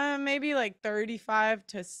maybe like 35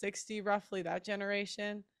 to 60, roughly that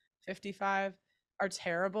generation, 55, are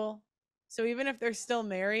terrible. So even if they're still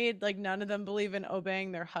married, like none of them believe in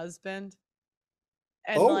obeying their husband.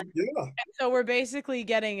 And like, Oh, yeah, so we're basically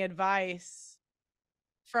getting advice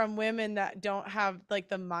from women that don't have like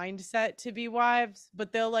the mindset to be wives,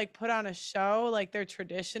 but they'll like put on a show like they're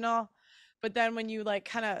traditional. But then when you like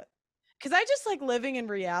kind of, because I just like living in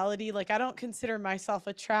reality, like I don't consider myself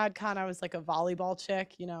a trad con. I was like a volleyball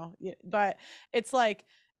chick, but it's like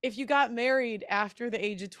if you got married after the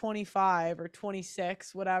age of 25 or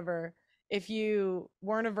 26, whatever, if you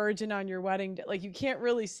weren't a virgin on your wedding day, like you can't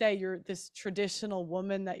really say you're this traditional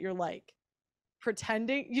woman that you're like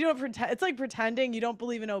pretending you don't pretend it's like pretending you don't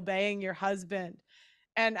believe in obeying your husband.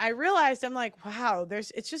 And I realized I'm like, wow,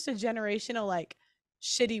 it's just a generation of like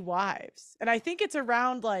shitty wives. And I think it's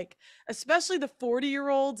around like especially the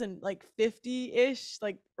 40-year-olds and like 50-ish,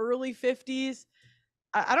 like early 50s.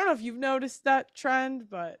 I don't know if you've noticed that trend,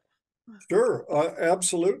 but sure,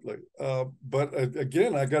 absolutely. But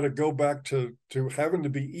again, I got to go back to having to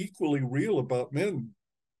be equally real about men.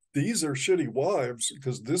 These are shitty wives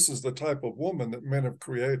because this is the type of woman that men have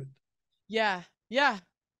created. Yeah. Yeah.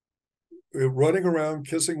 Running around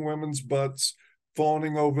kissing women's butts,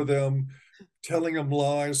 fawning over them, telling them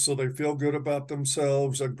lies so they feel good about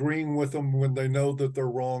themselves, agreeing with them when they know that they're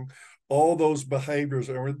wrong. All those behaviors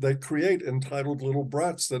they create entitled little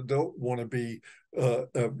brats that don't want to be uh,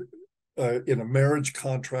 uh, in a marriage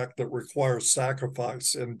contract that requires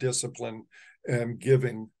sacrifice and discipline and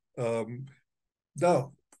giving.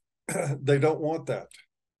 No, they don't want that.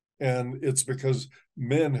 And it's because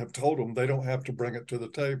men have told them they don't have to bring it to the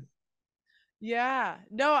table. Yeah.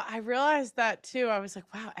 No, I realized that too. I was like,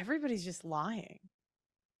 wow, everybody's just lying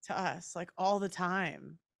to us like all the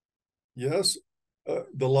time. Yes,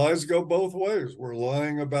 the lies go both ways. We're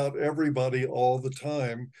lying about everybody all the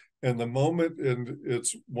time. And the moment, and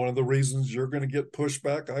it's one of the reasons you're going to get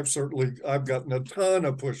pushback. I've gotten a ton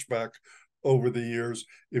of pushback over the years.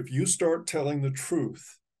 If you start telling the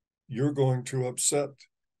truth, you're going to upset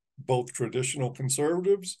both traditional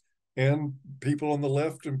conservatives and people on the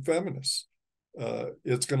left and feminists.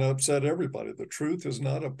 It's going to upset everybody. The truth is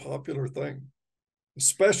not a popular thing,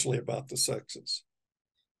 especially about the sexes.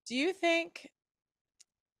 Do you think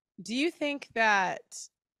do you think that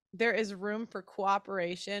there is room for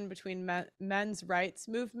cooperation between men's rights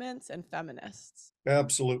movements and feminists?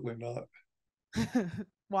 Absolutely not.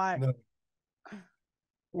 Why? No.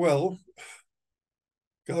 Well,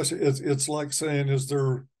 gosh, it's like saying, is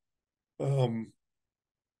there um,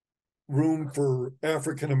 room for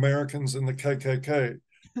African Americans in the KKK?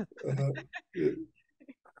 Uh,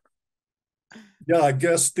 yeah, I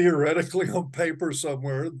guess theoretically on paper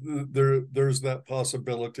somewhere there's that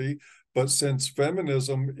possibility. But since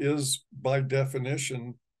feminism is by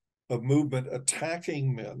definition a movement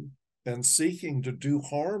attacking men and seeking to do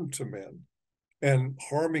harm to men and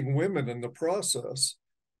harming women in the process,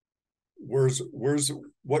 where's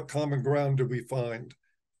what common ground do we find?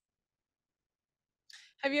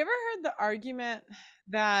 Have you ever heard the argument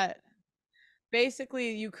that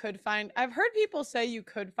basically you could find I've heard people say you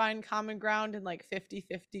could find common ground in like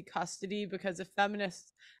 50-50 custody because if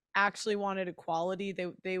feminists actually wanted equality,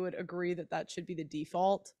 they would agree that that should be the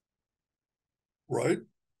default. Right?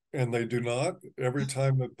 And they do not. Every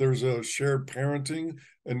time that there's a shared parenting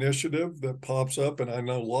initiative that pops up, and I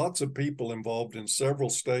know lots of people involved in several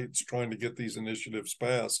states trying to get these initiatives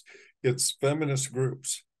passed, it's feminist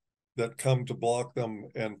groups that come to block them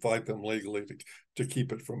and fight them legally to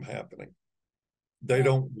keep it from happening. They Yeah.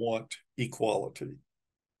 don't want equality.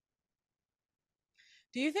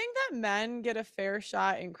 Do you think that men get a fair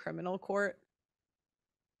shot in criminal court?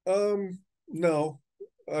 No,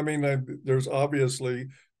 I mean, there's obviously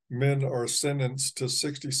men are sentenced to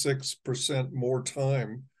 66% more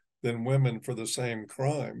time than women for the same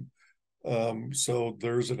crime. So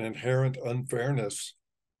there's an inherent unfairness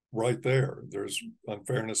right there. There's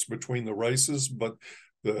unfairness between the races, but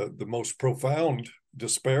the most profound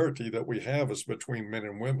disparity that we have is between men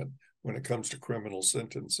and women when it comes to criminal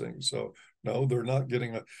sentencing. So no, they're not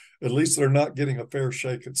getting at least they're not getting a fair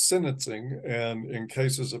shake at sentencing. And in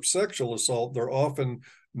cases of sexual assault, they're often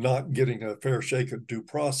not getting a fair shake at due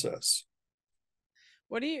process.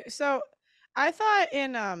 What do you so I thought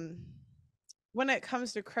in when it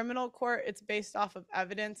comes to criminal court, it's based off of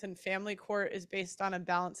evidence and family court is based on a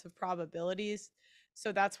balance of probabilities.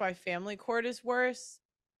 So that's why family court is worse.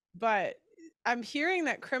 But I'm hearing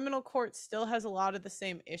that criminal court still has a lot of the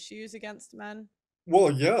same issues against men.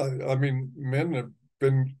 Well, yeah, I mean,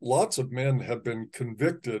 lots of men have been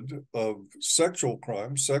convicted of sexual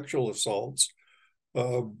crimes, sexual assaults,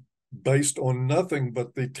 uh, based on nothing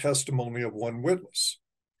but the testimony of one witness,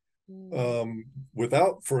 Mm.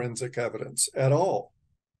 without forensic evidence at all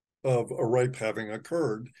of a rape having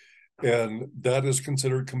occurred. And that is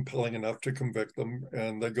considered compelling enough to convict them,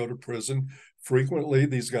 and they go to prison. Frequently,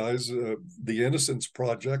 these guys, the Innocence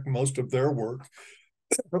Project, most of their work,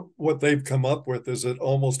 what they've come up with is that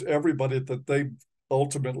almost everybody that they've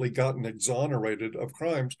ultimately gotten exonerated of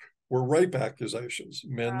crimes were rape accusations,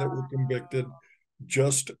 men that were convicted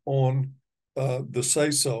just on the say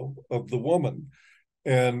so of the woman.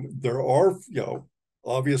 And there are,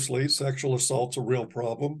 obviously sexual assault's a real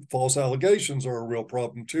problem. False allegations are a real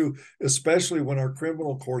problem too, especially when our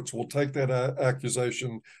criminal courts will take that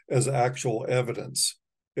accusation as actual evidence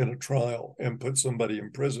in a trial and put somebody in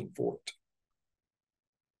prison for it.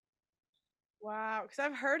 Wow, because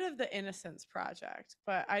I've heard of the Innocence Project,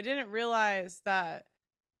 but I didn't realize that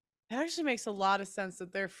it actually makes a lot of sense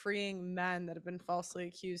that they're freeing men that have been falsely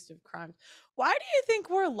accused of crimes. Why do you think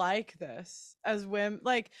we're like this as women?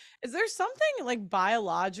 Like, is there something like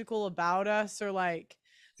biological about us or like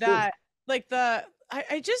Sure. that, like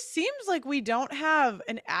it just seems like we don't have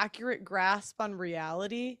an accurate grasp on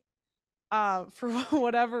reality. for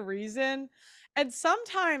whatever reason. And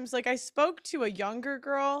sometimes, like, I spoke to a younger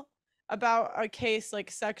girl about a case like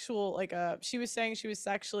sexual, like, she was saying she was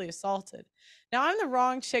sexually assaulted. Now, I'm the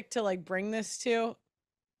wrong chick to like bring this to,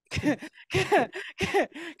 because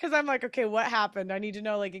I'm like, okay, what happened? I need to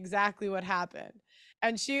know like exactly what happened.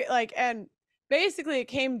 And she like, and basically it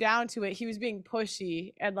came down to it. He was being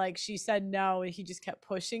pushy, and like she said no, and he just kept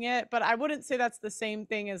pushing it. But I wouldn't say that's the same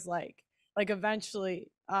thing as like eventually.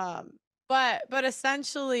 But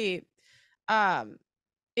essentially, um,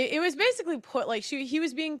 it was basically put like he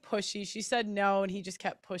was being pushy. She said no, and he just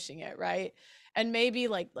kept pushing it, right? And maybe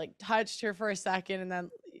like touched her for a second, and then,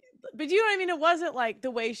 but you know what I mean? It wasn't like the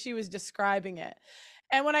way she was describing it.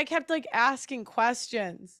 And when I kept like asking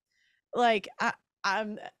questions, like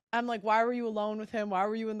I'm I'm like, why were you alone with him? Why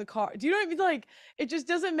were you in the car? Do you know what I mean? Like, it just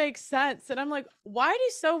doesn't make sense. And I'm like, why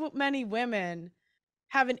do so many women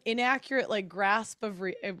have an inaccurate like grasp of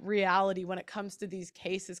reality when it comes to these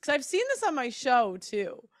cases? Because I've seen this on my show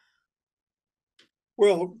too.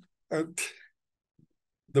 Well,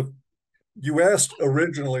 the you asked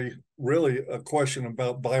originally really a question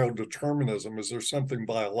about biodeterminism. Is there something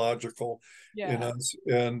biological in Yeah. us?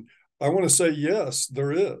 And I want to say yes,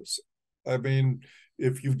 there is. I mean,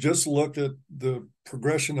 if you just look at the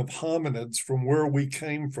progression of hominids from where we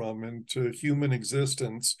came from into human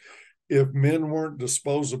existence, if men weren't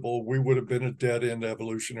disposable, we would have been a dead end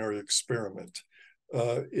evolutionary experiment.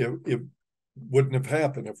 It wouldn't have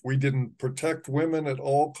happened if we didn't protect women at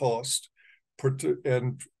all costs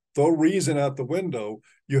and throw reason out the window.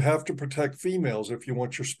 You have to protect females if you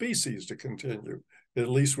want your species to continue, at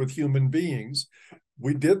least with human beings.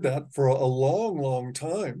 We did that for a long, long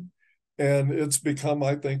time. And it's become,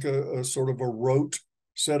 I think, a sort of a rote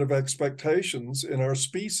set of expectations in our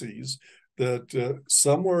species that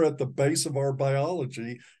somewhere at the base of our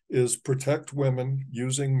biology is protect women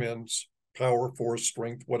using men's power, force,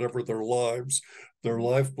 strength, whatever their lives, their Mhm.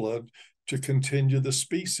 lifeblood, to continue the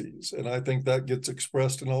species. And I think that gets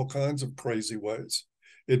expressed in all kinds of crazy ways.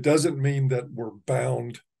 It doesn't mean that we're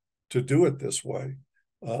bound to do it this way.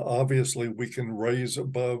 Obviously, we can rise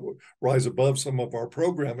above some of our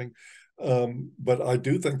programming, but I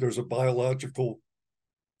do think there's a biological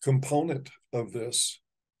component of this.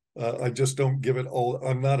 I just don't give it all.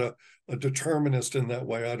 I'm not a determinist in that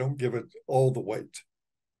way. I don't give it all the weight.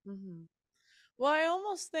 Mhm. Well, I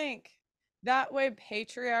almost think that way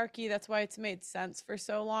patriarchy, that's why it's made sense for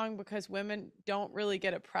so long, because women don't really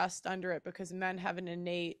get oppressed under it because men have an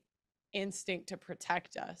innate instinct to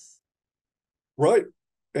protect us. Right.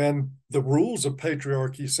 And the rules of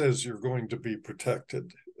patriarchy says you're going to be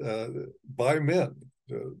protected uh, by men,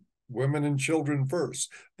 women and children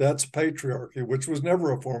first. That's patriarchy, which was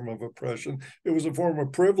never a form of oppression. It was a form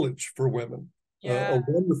of privilege for women, Yeah. a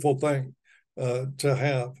wonderful thing to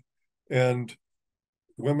have. And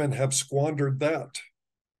women have squandered that,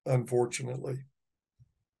 unfortunately.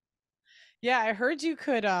 Yeah, I heard you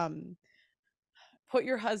could put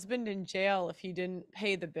your husband in jail if he didn't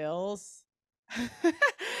pay the bills.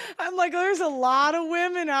 I'm like, there's a lot of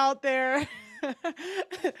women out there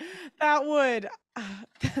that would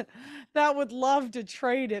that would love to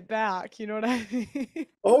trade it back. You know what I mean?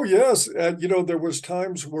 Oh yes, and there was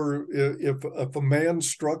times where if a man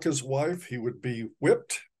struck his wife, he would be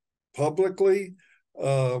whipped publicly.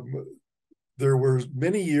 Um, there were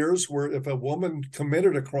many years where if a woman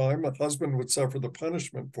committed a crime, a husband would suffer the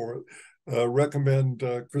punishment for it. Recommend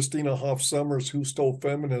Christina Hoff Sommers, Who Stole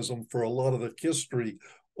Feminism, for a lot of the history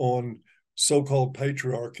on so-called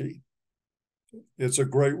patriarchy. It's a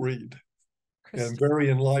great read and Christine. very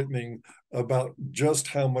enlightening about just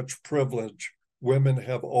how much privilege women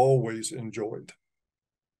have always enjoyed.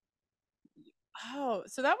 Oh,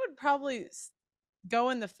 so that would probably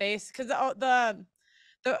go in the face because the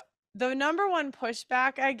the number one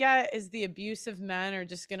pushback I get is the abusive men are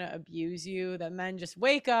just gonna abuse you. That men just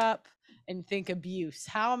wake up and think abuse.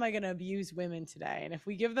 How am I gonna abuse women today? And if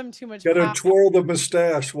we give them too much Got to power, twirl the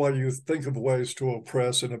mustache while you think of ways to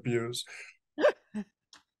oppress and abuse.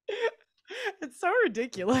 it's so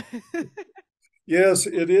ridiculous. Yes,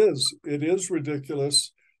 it is. It is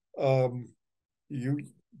ridiculous. Um, you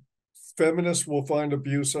feminists will find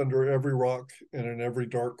abuse under every rock and in every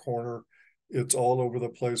dark corner. It's all over the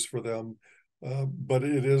place for them. But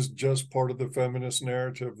it is just part of the feminist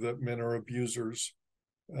narrative that men are abusers.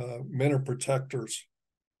 Men are protectors.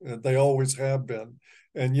 They always have been.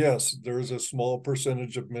 And yes, there's a small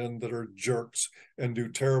percentage of men that are jerks and do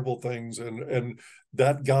terrible things. And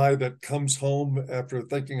that guy that comes home after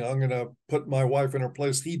thinking, I'm going to put my wife in her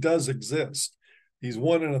place, he does exist. He's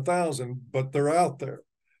one in 1,000, but they're out there.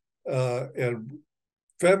 And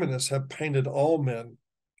feminists have painted all men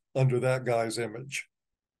under that guy's image.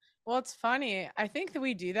 Well, it's funny. I think that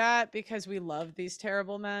we do that because we love these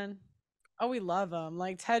terrible men. Oh, we love them.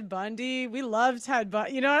 Like Ted Bundy. We love Ted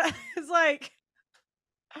Bundy. You know what?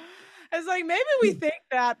 It's like maybe we think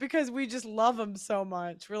that because we just love them so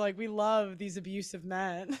much. We're like, we love these abusive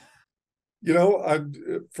men. You know, I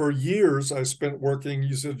for years I spent working.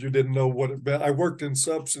 You said you didn't know what it meant. I worked in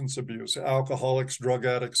substance abuse, alcoholics, drug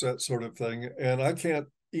addicts, that sort of thing. And I can't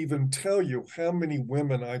even tell you how many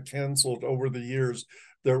women I canceled over the years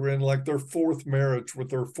that were in like their fourth marriage with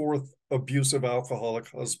their fourth abusive alcoholic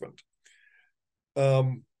husband.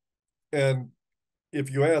 Um, and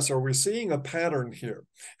if you ask, are we seeing a pattern here?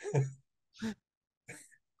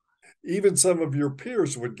 Even some of your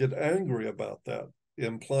peers would get angry about that,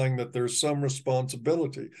 implying that there's some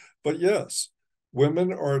responsibility. But yes,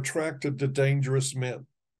 women are attracted to dangerous men.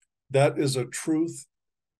 That is a truth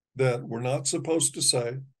that we're not supposed to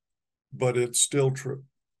say, but it's still true.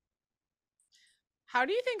 How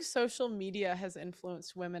do you think social media has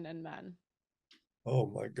influenced women and men? Oh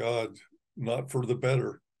my God, not for the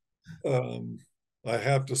better. Um, I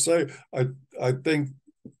have to say, I think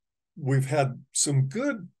we've had some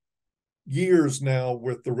good years now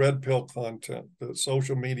with the red pill content. That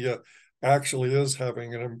social media actually is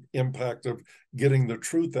having an impact of getting the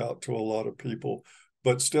truth out to a lot of people.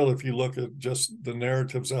 But still, if you look at just the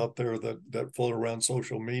narratives out there that float around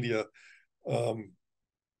social media, um,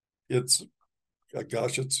 it's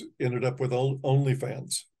gosh, it's ended up with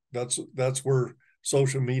OnlyFans. That's where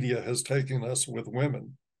social media has taken us with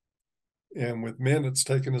women. And with men, it's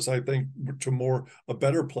taken us, I think, to more a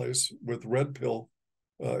better place with red pill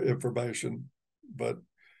information. But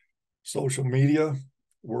social media,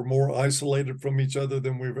 we're more isolated from each other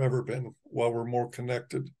than we've ever been, while we're more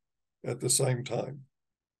connected at the same time.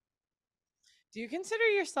 Do you consider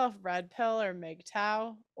yourself red pill or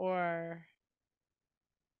MGTOW or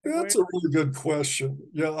like That's where? a really good question.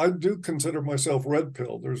 Yeah, I do consider myself red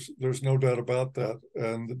pill. There's no doubt about that.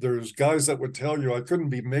 And there's guys that would tell you I couldn't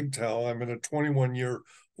be MGTOW. I'm in a 21-year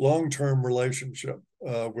long-term relationship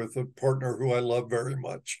with a partner who I love very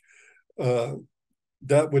much. Uh,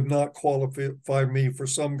 that would not qualify me for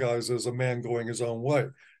some guys as a man going his own way.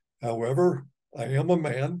 However, I am a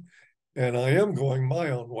man and I am going my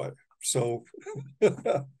own way. So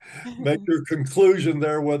make your conclusion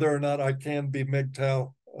there whether or not I can be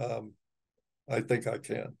MGTOW. I think I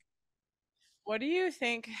can. What do you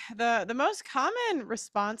think? The most common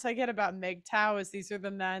response I get about MGTOW is these are the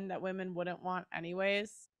men that women wouldn't want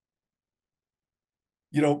anyways.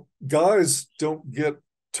 You know, guys don't get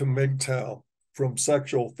to MGTOW from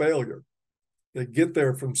sexual failure. They get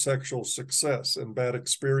there from sexual success and bad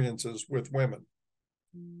experiences with women.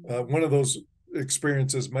 Mm. One of those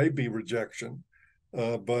experiences may be rejection,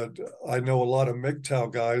 but I know a lot of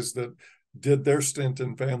MGTOW guys that did their stint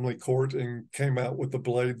in family court and came out with the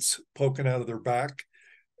blades poking out of their back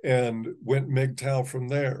and went MGTOW from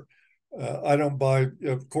there. I don't buy,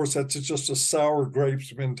 of course, that's just a sour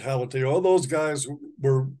grapes mentality. All those guys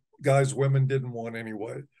were guys women didn't want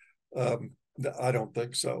anyway. Um, I don't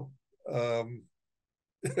think so. Um,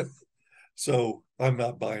 so I'm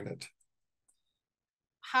not buying it.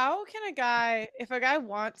 How can a guy, if a guy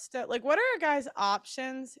wants to, like, what are a guy's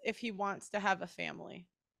options if he wants to have a family?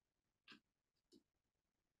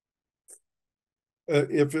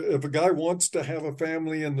 If a guy wants to have a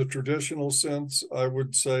family in the traditional sense, I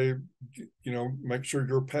would say, make sure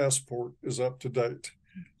your passport is up to date.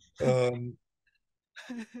 Because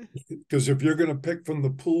if you're going to pick from the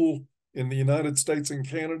pool in the United States and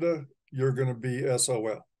Canada, you're going to be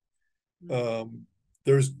SOL. Mm. Um,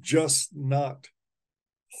 there's just not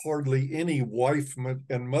hardly any wife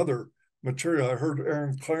and mother material. I heard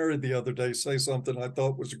Aaron Clary the other day say something I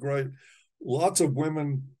thought was great. Lots of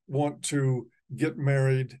women want to get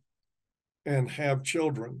married and have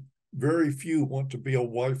children. Very few want to be a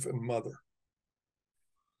wife and mother.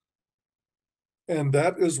 And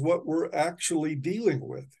that is what we're actually dealing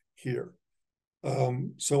with here.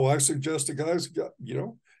 So I suggest to guys,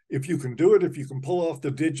 if you can do it, if you can pull off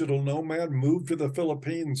the digital nomad, move to the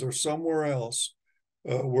Philippines or somewhere else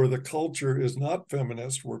where the culture is not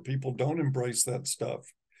feminist, where people don't embrace that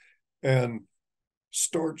stuff, and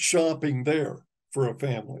start shopping there for a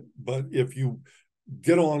family. But if you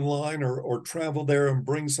get online or travel there and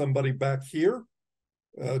bring somebody back here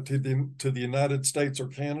to the United States or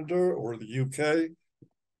Canada or the UK,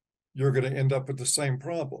 you're going to end up with the same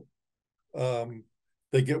problem. Um,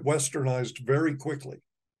 they get westernized very quickly.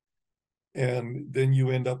 And then you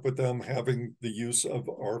end up with them having the use of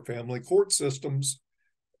our family court systems.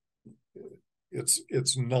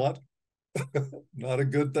 It's not not a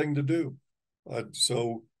good thing to do.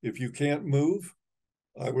 So if you can't move,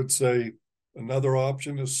 I would say another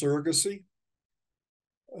option is surrogacy.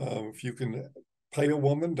 If you can pay a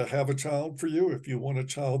woman to have a child for you, if you want a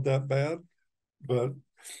child that bad. But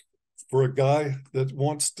for a guy that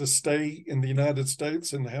wants to stay in the United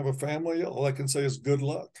States and have a family, all I can say is good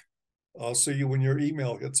luck. I'll see you when your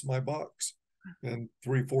email hits my box in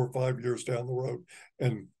 3, 4, 5 years down the road.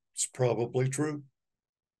 And it's probably true.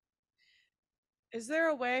 Is there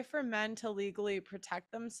a way for men to legally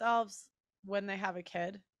protect themselves when they have a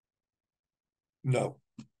kid? No,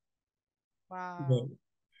 Wow. no.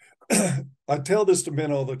 I tell this to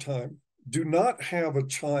men all the time. Do not have a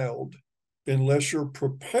child unless you're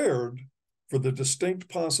prepared for the distinct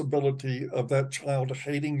possibility of that child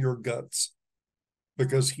hating your guts Wow.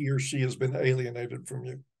 because he or she has been alienated from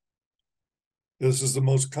you. This is the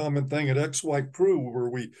most common thing at XY Crew, where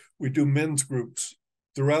we do men's groups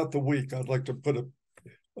throughout the week. I'd like to put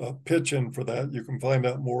a pitch in for that. You can find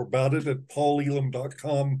out more about it at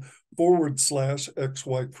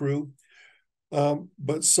paulelam.com/XY Crew.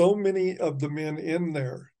 But so many of the men in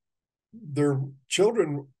there, their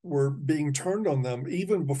children were being turned on them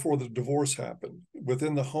even before the divorce happened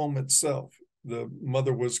within the home itself. The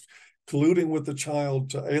mother was colluding with the child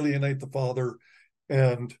to alienate the father,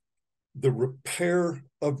 and the repair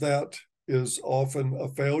of that is often a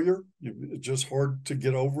failure. It's just hard to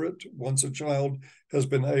get over it once a child has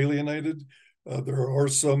been alienated. There are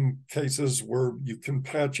some cases where you can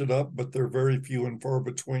patch it up, but they're very few and far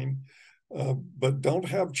between. But don't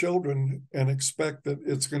have children and expect that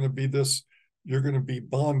it's going to be this, you're going to be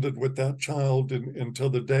bonded with that child until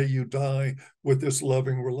the day you die with this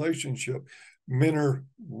loving relationship. Men are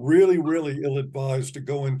really, really ill advised to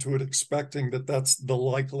go into it expecting that that's the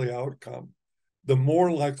likely outcome. The more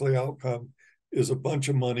likely outcome is a bunch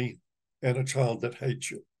of money and a child that hates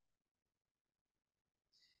you.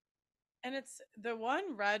 And it's the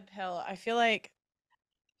one red pill. I feel like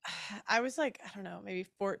I was like, I don't know, maybe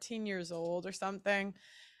 14 years old or something.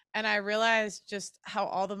 And I realized just how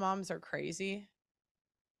all the moms are crazy.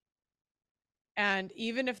 And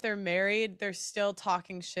even if they're married, they're still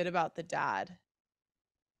talking shit about the dad.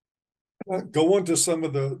 Go onto some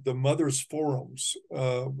of the mothers forums.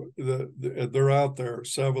 They're out there,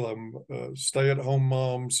 several of them, stay-at-home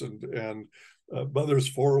moms and mothers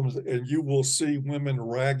forums, and you will see women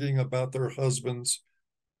ragging about their husbands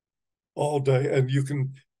all day, and you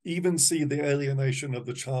can even see the alienation of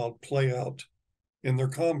the child play out in their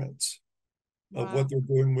comments of what Wow. they're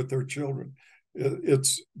doing with their children.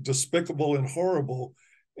 It's despicable and horrible,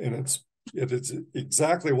 and it's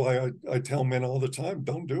exactly why I tell men all the time,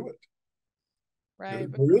 don't do it.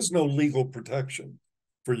 Right. There is no legal protection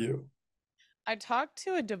for you. I talked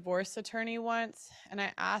to a divorce attorney once and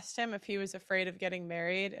I asked him if he was afraid of getting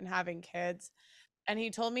married and having kids. And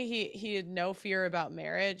he told me he had no fear about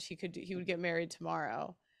marriage. He would get married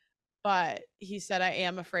tomorrow. But he said I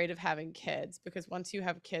am afraid of having kids because once you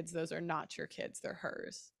have kids, those are not your kids, they're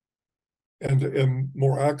hers. And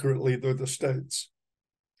more accurately, they're the state's.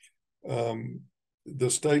 Um,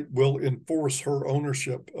 the state will enforce her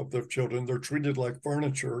ownership of the children. They're treated like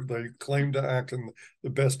furniture. They claim to act in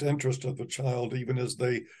the best interest of the child, even as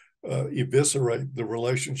they eviscerate the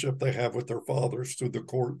relationship they have with their fathers through the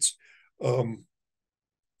courts. Um,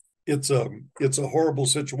 it's a horrible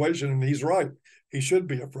situation, and he's right. He should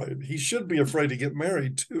be afraid. He should be afraid to get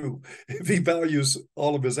married too, if he values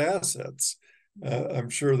all of his assets.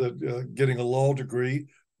 I'm sure that getting a law degree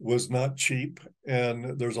was not cheap,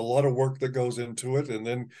 and there's a lot of work that goes into it, and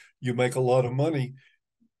then you make a lot of money.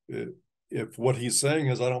 If what he's saying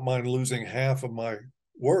is, I don't mind losing half of my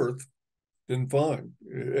worth, then fine.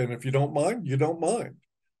 And if you don't mind, you don't mind.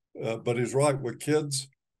 But he's right, with kids,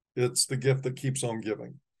 it's the gift that keeps on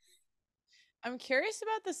giving. I'm curious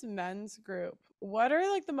about this men's group. What are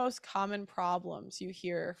like the most common problems you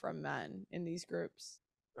hear from men in these groups?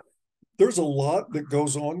 There's a lot that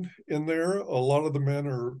goes on in there. A lot of the men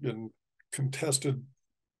are in contested,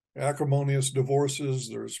 acrimonious divorces.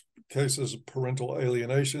 There's cases of parental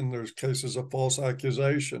alienation. There's cases of false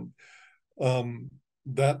accusation. Um,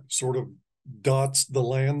 that sort of dots the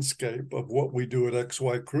landscape of what we do at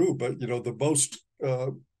XY Crew. But the most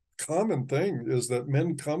common thing is that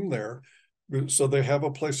men come there so they have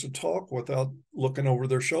a place to talk without looking over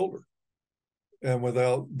their shoulder and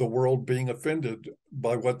without the world being offended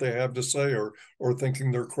by what they have to say, or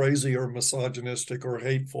thinking they're crazy or misogynistic or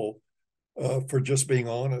hateful for just being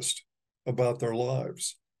honest about their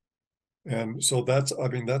lives. And so that's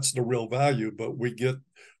the real value. But we get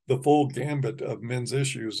the full gambit of men's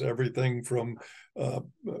issues, everything from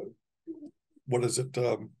what is it,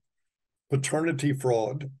 paternity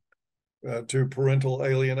fraud to parental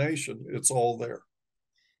alienation. It's all there.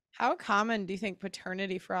 How common do you think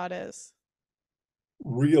paternity fraud is?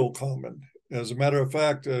 Real common. As a matter of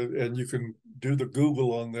fact, and you can do the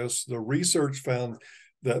Google on this, the research found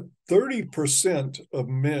that 30% of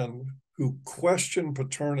men who question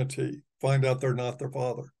paternity find out they're not their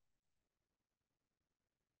father.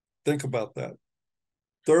 Think about that.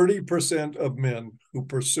 30% of men who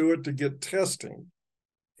pursue it to get testing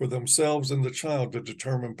for themselves and the child to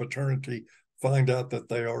determine paternity find out that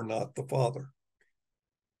they are not the father.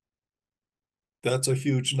 That's a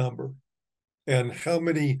huge number. And how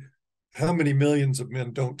many millions of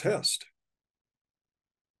men don't test?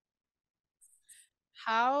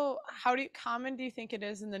 How common do you think it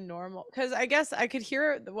is in the normal? Because I guess I could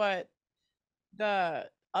hear what the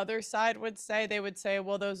other side would say. They would say,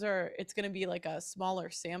 well, those are it's going to be like a smaller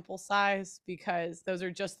sample size because those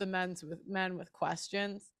are just the men with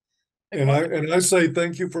questions. Like And what? I say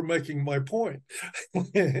thank you for making my point.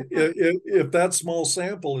 If that small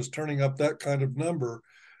sample is turning up that kind of number,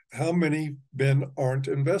 how many men aren't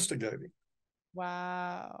investigating?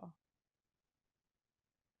 Wow.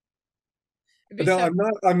 It'd be Now, so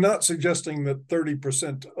I'm not suggesting that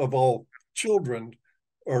 30% of all children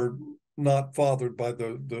are not fathered by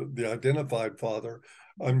the identified father.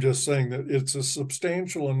 I'm just saying that it's a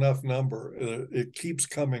substantial enough number. It keeps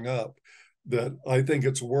coming up that I think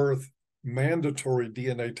it's worth mandatory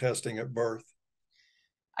DNA testing at birth.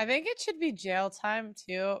 I think it should be jail time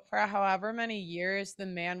too. For however many years the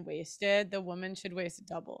man wasted, the woman should waste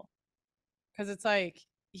double. Because it's like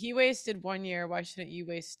he wasted 1 year, why shouldn't you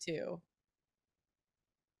waste two?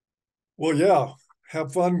 Well, yeah,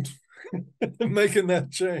 have fun making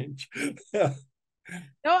that change.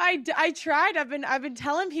 No, I tried. I've been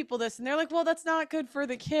telling people this, and they're like, "Well, that's not good for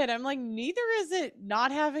the kid." I'm like, "Neither is it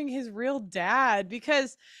not having his real dad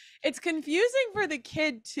because it's confusing for the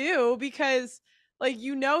kid too because like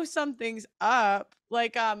something's up.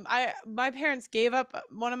 Like I my parents gave up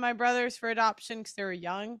one of my brothers for adoption cuz they were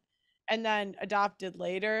young and then adopted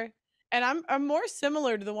later. And I'm more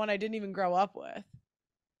similar to the one I didn't even grow up with.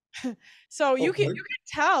 So Okay. you can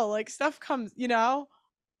tell like stuff comes, you know?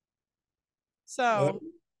 Uh, So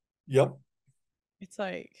yep. it's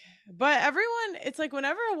like, but everyone, it's like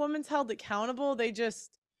whenever a woman's held accountable, they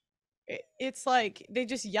just, it's like they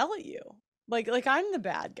just yell at you. Like I'm the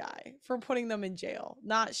bad guy for putting them in jail.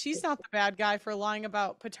 Not she's not the bad guy for lying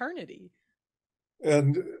about paternity.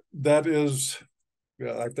 And that is,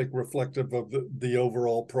 yeah, I think, reflective of the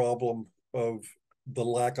overall problem of the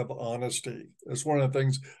lack of honesty. It's one of the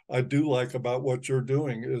things I do like about what you're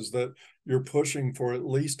doing is that you're pushing for at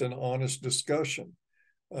least an honest discussion,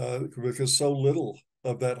 because so little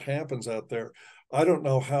of that happens out there. I don't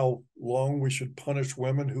know how long we should punish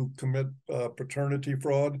women who commit paternity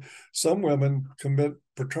fraud. Some women commit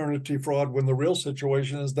paternity fraud when the real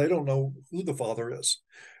situation is they don't know who the father is.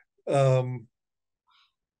 Um,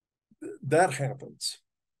 that happens.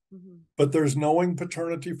 Mhm. But there's knowing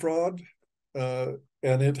paternity fraud, uh,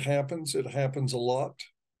 and it happens. It happens a lot.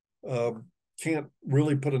 Uh, can't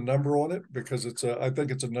really put a number on it because I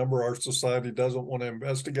think it's a number our society doesn't want to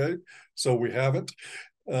investigate, so we haven't.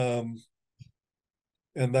 Um,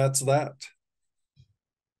 and that's that.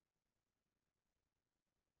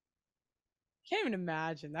 Can't even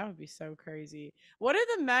imagine. That would be so crazy. What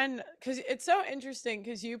are the men? Because it's so interesting.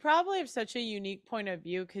 Because you probably have such a unique point of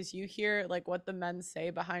view. Because you hear like what the men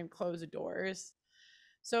say behind closed doors.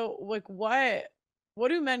 So like what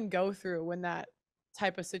do men go through when that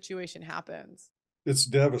type of situation happens? It's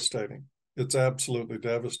devastating. It's absolutely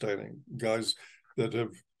devastating. Guys that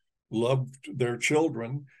have loved their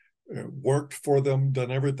children, worked for them,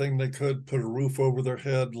 done everything they could, put a roof over their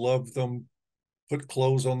head, loved them, put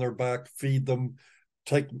clothes on their back, feed them,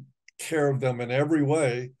 take care of them in every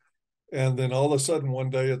way. And then all of a sudden, one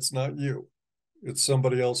day, it's not you, it's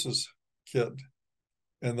somebody else's kid.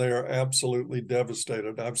 And they are absolutely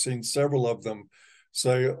devastated. I've seen several of them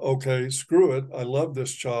say, okay, screw it. I love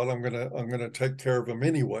this child. I'm gonna take care of him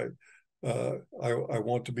anyway. I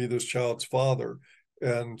want to be this child's father.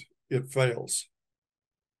 And it fails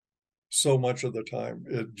so much of the time.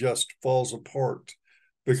 It just falls apart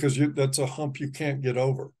because that's a hump you can't get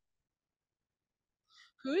over.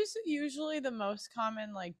 Who's usually the most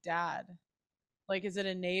common like dad? Like is it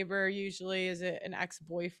a neighbor usually? Is it an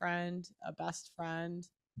ex-boyfriend, a best friend?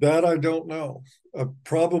 That I don't know.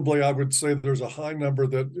 Probably, I would say there's a high number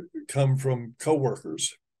that come from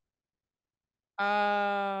coworkers.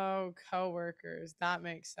 Oh, coworkers. That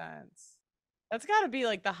makes sense. That's got to be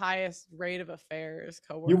like the highest rate of affairs,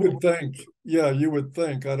 You coworkers. would think, yeah, you would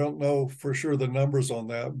think. I don't know for sure the numbers on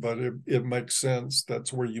that, but it makes sense.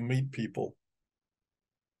 That's where you meet people.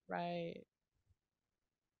 Right.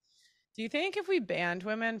 Do you think if we banned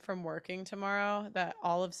women from working tomorrow, that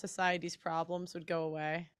all of society's problems would go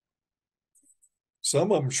away?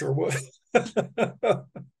 Some of them sure would.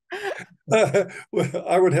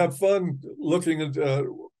 I would have fun looking at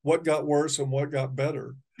what got worse and what got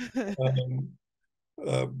better.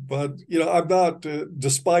 Um, but I'm not,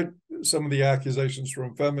 despite some of the accusations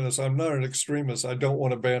from feminists, I'm not an extremist. I don't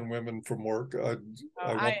want to ban women from work. Oh,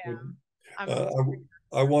 I I want am. them, I'm uh,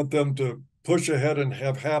 I want them to push ahead and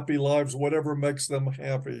have happy lives, whatever makes them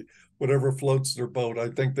happy, whatever floats their boat. I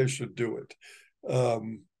think they should do it.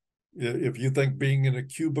 Um, if you think being in a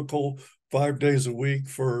cubicle 5 days a week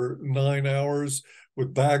for 9 hours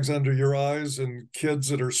with bags under your eyes and kids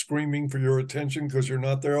that are screaming for your attention because you're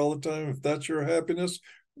not there all the time, if that's your happiness,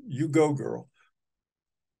 you go, girl.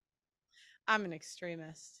 I'm an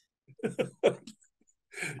extremist.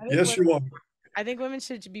 I think Yes, women, you are. I think women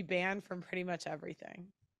should be banned from pretty much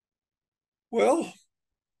everything. Well,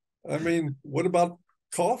 I mean, what about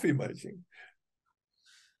coffee making?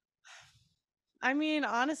 I mean,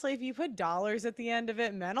 honestly, if you put dollars at the end of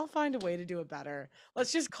it, men will find a way to do it better.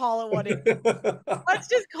 Let's just call it what it Let's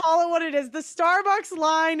just call it what it is. The Starbucks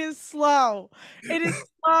line is slow. It is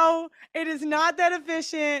slow. It is not that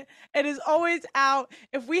efficient. It is always out.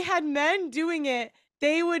 If we had men doing it,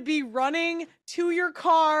 they would be running to your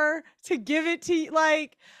car to give it to you.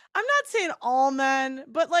 Like, I'm not saying all men,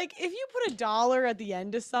 but like if you put a dollar at the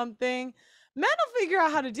end of something, men will figure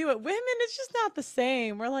out how to do it. Women, it's just not the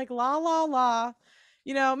same. We're like, la, la, la.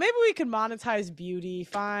 Maybe we could monetize beauty,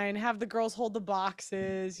 fine. Have the girls hold the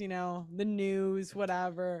boxes, the news,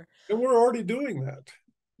 whatever. And we're already doing that.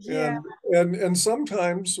 Yeah. And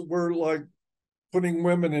sometimes we're like putting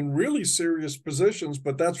women in really serious positions,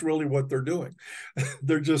 but that's really what they're doing.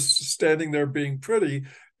 They're just standing there being pretty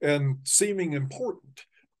and seeming important.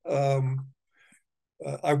 Um,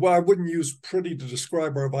 I wouldn't use pretty to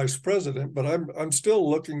describe our vice president, but I'm still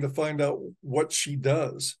looking to find out what she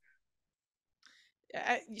does.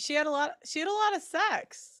 She had a lot of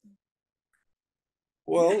sex.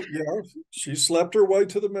 Well, yeah, she slept her way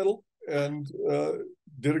to the middle and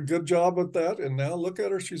did a good job at that. And now look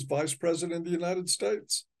at her; she's vice president of the United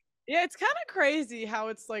States. Yeah, it's kind of crazy how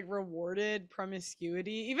it's like rewarded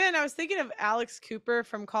promiscuity. Even I was thinking of Alex Cooper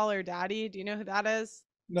from Call Her Daddy. Do you know who that is?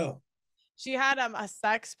 No, She had a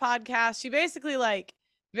sex podcast. She basically like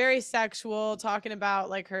very sexual, talking about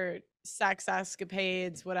like her sex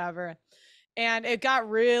escapades, whatever. And it got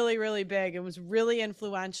really, really big. It was really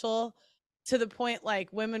influential to the point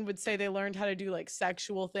like women would say they learned how to do like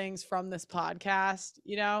sexual things from this podcast.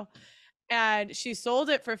 And she sold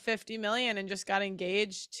it for 50 million and just got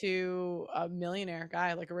engaged to a millionaire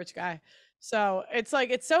guy, like a rich guy. So it's like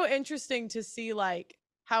it's so interesting to see like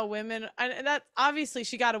how women, and that obviously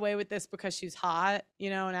she got away with this because she's hot,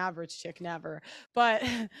 an average chick never. But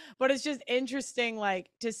but it's just interesting like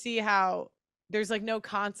to see how there's like no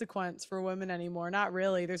consequence for women anymore. Not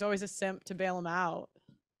really. There's always a simp to bail them out.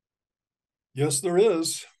 yes, there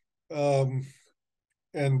is. Um,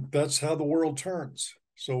 and that's how the world turns.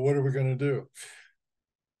 So what are we going to do?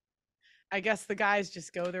 I guess the guys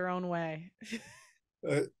just go their own way.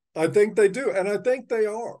 Uh, I think they do, and I think they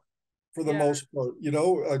are for the Yeah. most part.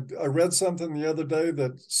 I read something the other day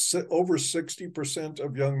that over 60%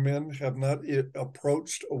 of young men have not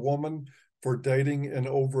approached a woman for dating in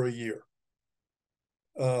over a year.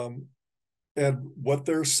 Um, and what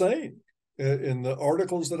they're saying in the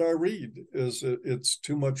articles that I read is it's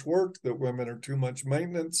too much work, that women are too much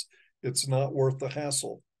maintenance. It's not worth the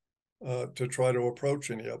hassle to try to approach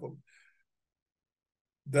any of them.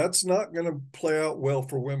 That's not going to play out well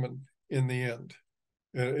for women in the end.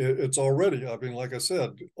 It's already, I mean, like I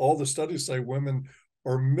said, all the studies say women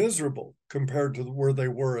are miserable compared to where they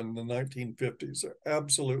were in the 1950s. They're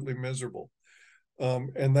absolutely miserable.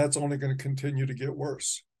 And that's only going to continue to get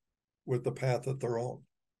worse with the path that they're on.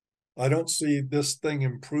 I don't see this thing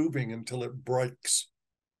improving until it breaks,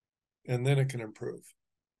 and then it can improve.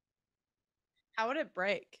 How would it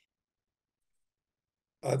break?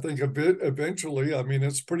 I think a bit eventually, I mean,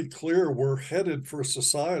 it's pretty clear we're headed for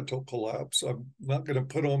societal collapse. I'm not going to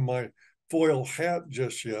put on my foil hat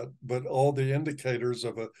just yet, but all the indicators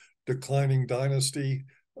of a declining dynasty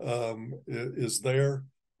is there.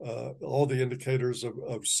 All the indicators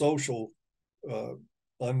of social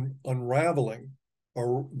unraveling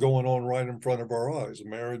are going on right in front of our eyes.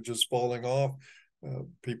 Marriage is falling off.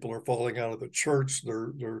 People are falling out of the church.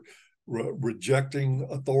 They're rejecting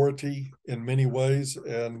authority in many ways.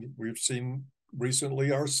 And we've seen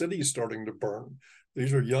recently our cities starting to burn.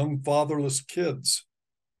 These are young fatherless kids,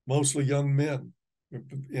 mostly young men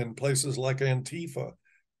in places like Antifa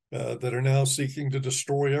that are now seeking to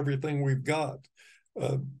destroy everything we've got.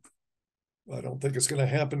 Uh, I don't think it's going to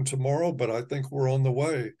happen tomorrow, but I think we're on the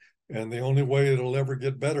way. And the only way it'll ever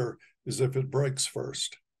get better is if it breaks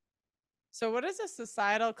first. So what does a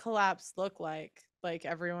societal collapse look like? Like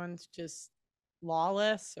everyone's just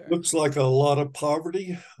lawless or Looks like a lot of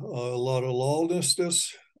poverty, a lot of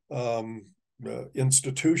lawlessness, um,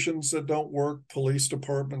 institutions that don't work, police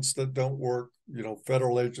departments that don't work,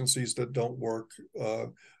 federal agencies that don't work,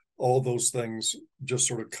 all those things just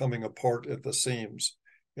sort of coming apart at the seams.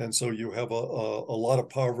 And so you have a lot of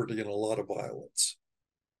poverty and a lot of violence.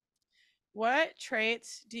 what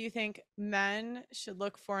traits do you think men should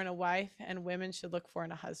look for in a wife and women should look for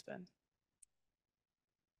in a husband?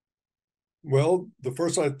 Well, the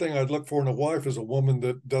first thing I'd look for in a wife is a woman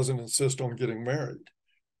that doesn't insist on getting married.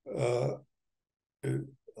 Uh,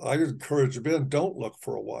 I encourage men, don't look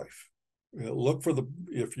for a wife. Look for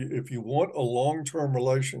if you want a long-term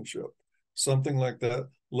relationship, something like that,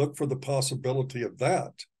 look for the possibility of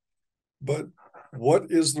that. But what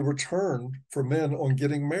is the return for men on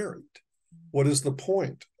getting married? What is the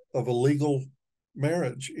point of a legal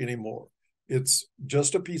marriage anymore? It's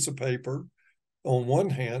just a piece of paper on one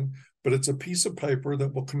hand, but it's a piece of paper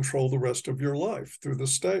that will control the rest of your life through the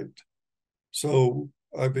state. So,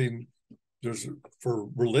 I mean, there's for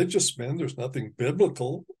religious men, there's nothing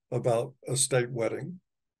biblical about a state wedding.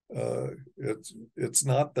 It's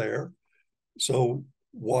not there. So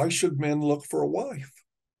why should men look for a wife?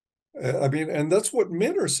 I mean, and that's what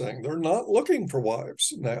men are saying. They're not looking for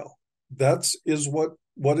wives now. That's is what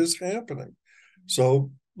is happening.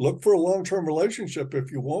 So look for a long-term relationship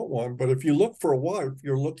if you want one, but if you look for a wife,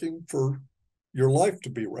 you're looking for your life to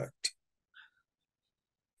be wrecked.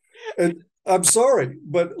 And I'm sorry,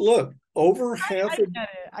 but look, over half I of get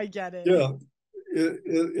it. I get it. yeah,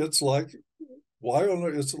 it's like why on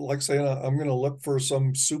it's like saying I'm going to look for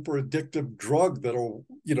some super addictive drug that'll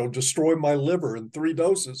destroy my liver in 3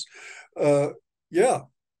 doses. Uh, yeah,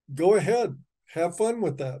 go ahead, have fun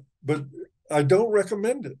with that, but I don't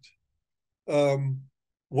recommend it.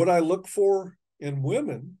 What I look for in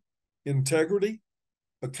women: integrity,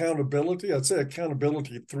 accountability. I'd say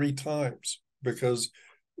accountability 3 times because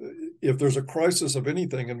if there's a crisis of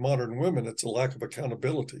anything in modern women, it's a lack of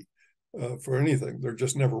accountability for anything. They're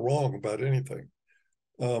just never wrong about anything.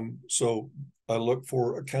 So I look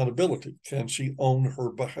for accountability. Can she own her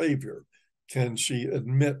behavior? Can she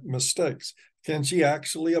admit mistakes? Can she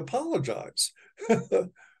actually apologize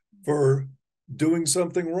for doing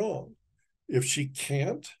something wrong? If she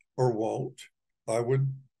can't or won't, I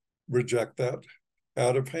would reject that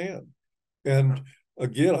out of hand. And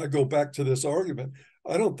again, I go back to this argument.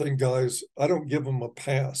 I don't give them a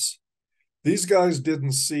pass. These guys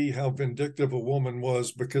didn't see how vindictive a woman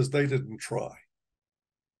was because they didn't try.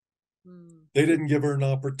 Mm. They didn't give her an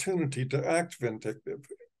opportunity to act vindictive,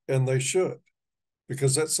 and they should,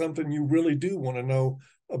 because that's something you really do want to know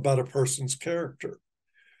about a person's character.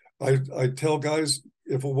 I tell guys,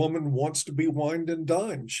 if a woman wants to be wined and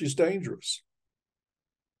dined, she's dangerous.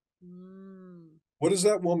 Mm. What does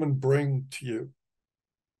that woman bring to you?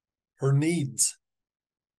 Her needs.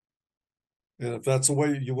 And if that's the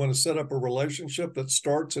way you want to set up a relationship that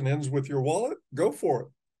starts and ends with your wallet, go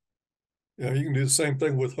for it. You can do the same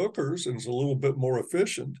thing with hookers, and it's a little bit more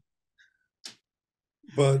efficient.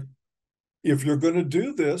 But if you're going to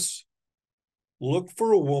do this, look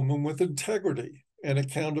for a woman with integrity and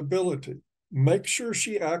accountability. Make sure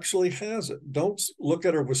she actually has it. Don't look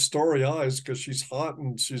at her with starry eyes because she's hot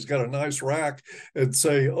and she's got a nice rack and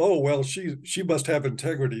say, "Oh well, she must have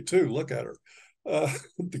integrity too. Look at her,"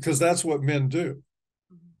 because that's what men do.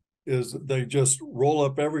 Is they just roll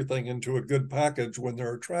up everything into a good package when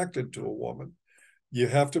they're attracted to a woman. You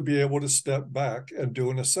have to be able to step back and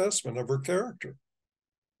do an assessment of her character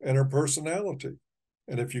and her personality.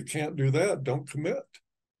 And if you can't do that, don't commit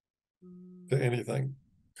to anything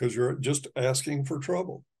because you're just asking for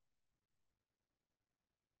trouble.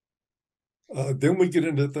 Then we get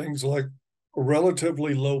into things like a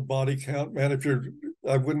relatively low body count. Man,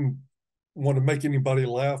 I wouldn't want to make anybody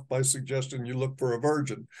laugh by suggesting you look for a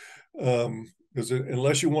virgin. Because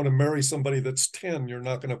unless you want to marry somebody that's 10, you're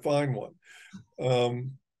not going to find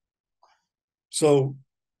one. So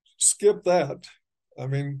skip that. I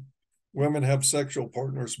mean, women have sexual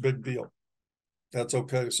partners, big deal. That's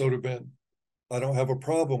okay. So do men. I don't have a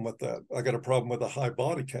problem with that. I got a problem with a high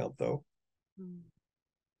body count, though. Mm.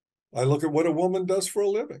 I look at what a woman does for a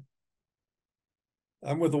living.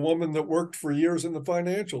 I'm with a woman that worked for years in the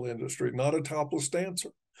financial industry, not a topless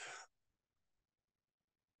dancer,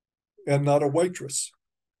 and not a waitress,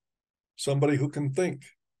 somebody who can think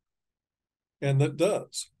and that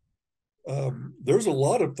does. There's a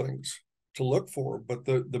lot of things to look for. But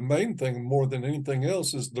the main thing, more than anything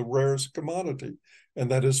else, is the rarest commodity, and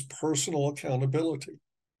that is personal accountability.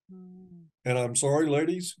 Mm. And I'm sorry,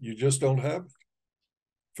 ladies, you just don't have it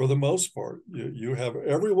for the most part. You have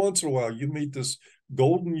every once in a while you meet this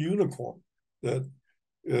golden unicorn that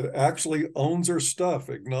actually owns her stuff,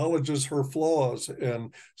 acknowledges her flaws,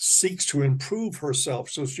 and seeks to improve herself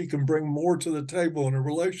so she can bring more to the table in a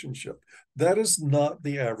relationship. That is not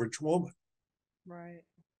the average woman. Right.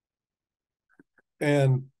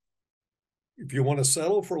 And if you want to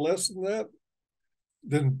settle for less than that,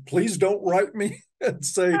 then please don't write me and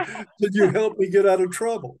say, "Did you help me get out of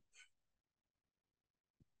trouble?"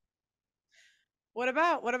 What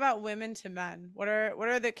about women to men? What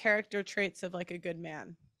are the character traits of like a good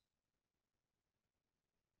man?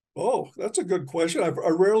 Oh, that's a good question. I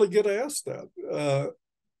rarely get asked that.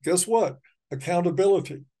 Guess what?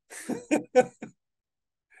 Accountability.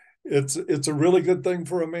 It's a really good thing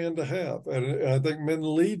for a man to have, and I think men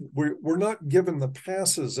lead. We're not given the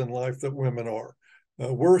passes in life that women are.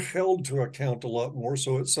 We're held to account a lot more,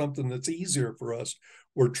 so it's something that's easier for us.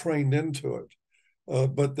 We're trained into it.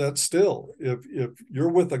 But that's still, if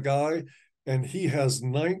you're with a guy and he has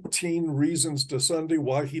 19 reasons to Sunday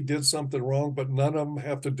why he did something wrong, but none of them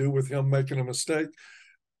have to do with him making a mistake,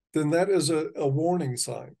 then that is a warning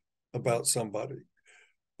sign about somebody.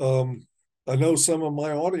 Um, I know some of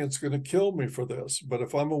my audience are going to kill me for this, but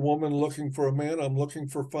if I'm a woman looking for a man, I'm looking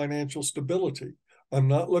for financial stability. I'm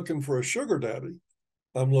not looking for a sugar daddy.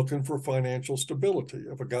 I'm looking for financial stability.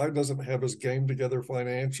 If a guy doesn't have his game together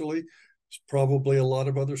financially, there's probably a lot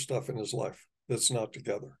of other stuff in his life that's not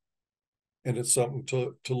together. And it's something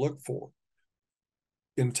to look for.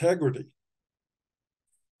 Integrity.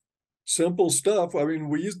 Simple stuff. I mean,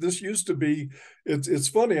 this used to be, it's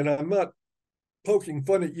funny, and I'm not poking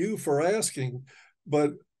fun at you for asking,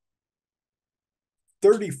 but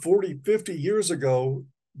 30, 40, 50 years ago,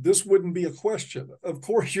 this wouldn't be a question. Of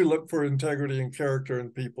course, you look for integrity and character in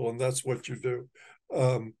people, and that's what you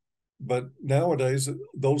do. But nowadays,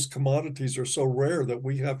 those commodities are so rare that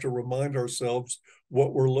we have to remind ourselves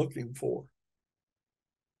what we're looking for.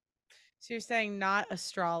 So you're saying not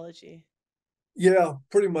astrology. Yeah,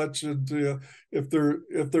 pretty much. And if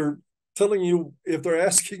they're telling you, if they're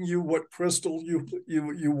asking you what crystal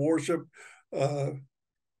you worship, uh,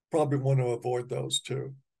 probably want to avoid those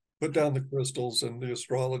too. Put down the crystals and the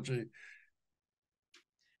astrology.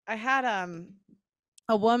 I had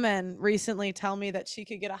a woman recently tell me that she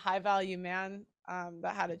could get a high value man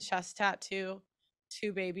that had a chest tattoo,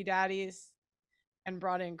 two baby daddies, and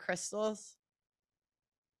brought in crystals.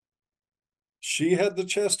 She had the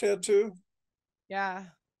chest tattoo. Yeah,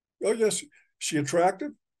 Oh yes, she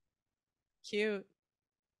attractive. cute.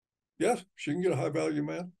 Yes, she can get a high value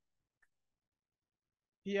man.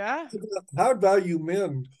 Yeah. High value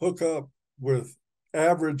men hook up with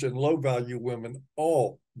average and low value women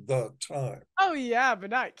all the time. Oh yeah, but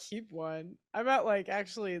not keep one. I meant like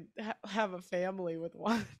actually have a family with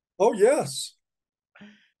one. Oh yes.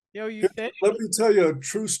 Yo, you Here, think? let me tell you a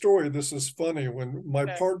true story. This is funny. When my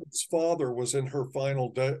Okay. partner's father was in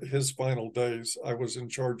his final days, I was in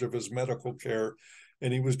charge of his medical care,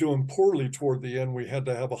 and he was doing poorly toward the end. We had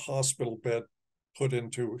to have a hospital bed put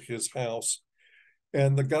into his house.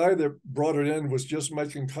 And the guy that brought it in was just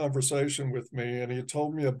making conversation with me, and he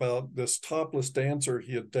told me about this topless dancer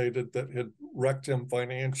he had dated that had wrecked him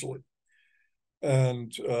financially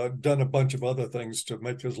and done a bunch of other things to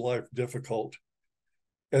make his life difficult.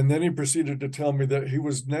 And then he proceeded to tell me that he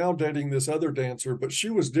was now dating this other dancer, but she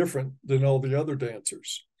was different than all the other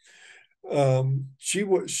dancers. She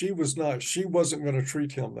was not. She wasn't going to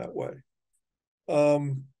treat him that way.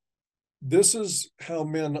 Um, this is how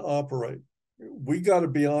men operate. We got to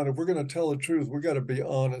be honest. If we're going to tell the truth, we got to be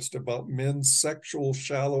honest about men's sexual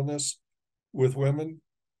shallowness with women,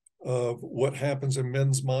 of what happens in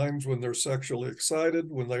men's minds when they're sexually excited,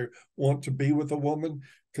 when they want to be with a woman.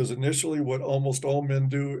 Because initially, what almost all men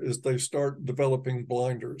do is they start developing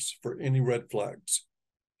blinders for any red flags.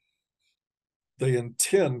 They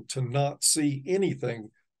intend to not see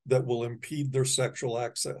anything that will impede their sexual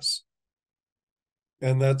access.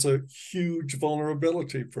 And that's a huge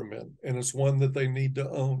vulnerability for men. And it's one that they need to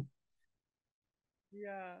own.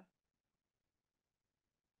 Yeah.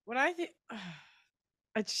 When I think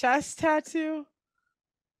a chest tattoo.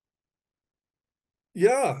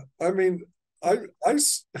 Yeah. I mean, I, I,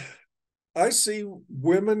 I see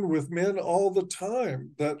women with men all the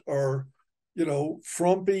time that are,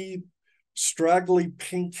 frumpy, straggly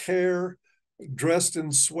pink hair, dressed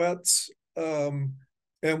in sweats, and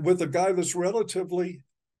with a guy that's relatively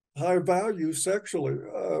high value sexually.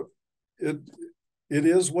 It it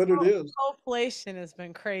is what it is. Inflation has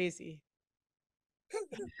been crazy.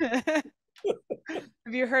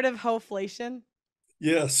 Have you heard of hoflation?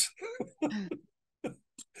 Yes, it,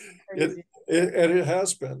 Crazy. and it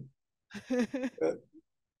has been.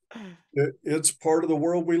 Uh, it's part of the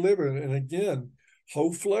world we live in. And again,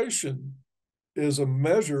 hoflation is a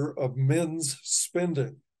measure of men's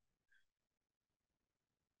spending.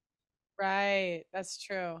 Right, that's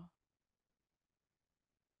true.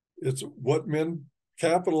 It's what men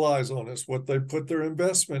capitalize on, is what they put their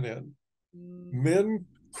investment in. Mm, Men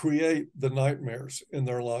create the nightmares in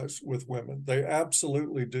their lives with women. They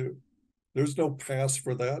absolutely do. There's no pass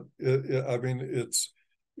for that. I mean, it's,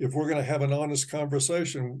 if we're going to have an honest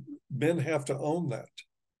conversation, men have to own that.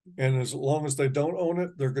 And mhm. as long as they don't own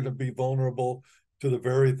it, they're going to be vulnerable to the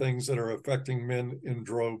very things that are affecting men in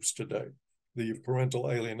droves today: the parental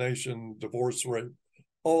alienation, divorce rate,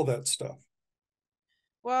 all that stuff.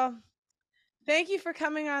 Well, thank you for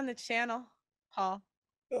coming on the channel, Paul.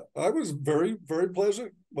 I was very, very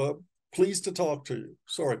pleasant, pleased to talk to you.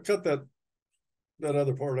 Sorry, cut that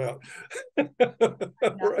other part out.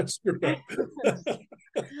 Or I screwed up.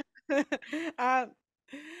 um,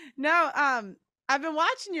 no, I've been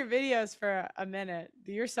watching your videos for a minute.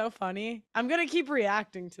 You're so funny. I'm gonna keep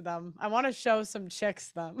reacting to them. I want to show some chicks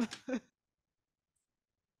them.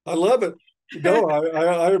 I love it. No,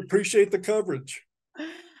 I appreciate the coverage.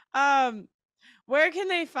 um, where can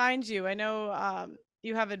they find you? I know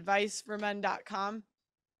you have adviceformen.com.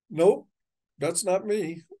 Nope, that's not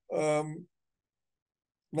me. Um,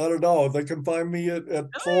 Not at all. They can find me at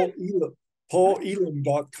Really?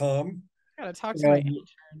 paulelam.com. I gotta talk to my And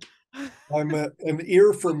intern. I'm an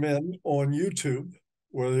ear for men on YouTube,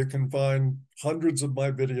 where you can find hundreds of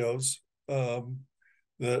my videos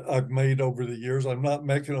that I've made over the years. I'm not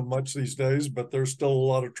making them much these days, but there's still a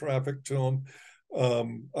lot of traffic to them.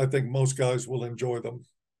 I think most guys will enjoy them,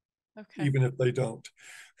 Okay. even if they don't.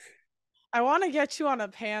 I want to get you on a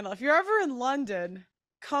panel. If you're ever in London,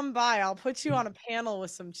 come by. I'll put you on a panel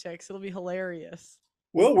with some chicks. It'll be hilarious.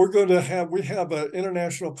 Well, we have an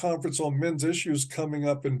international conference on men's issues coming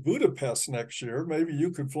up in Budapest next year. Maybe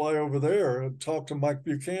you could fly over there and talk to Mike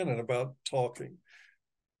Buchanan about talking.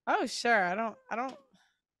 Oh, sure. I don't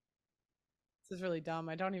this is really dumb.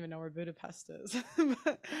 I don't even know where Budapest is.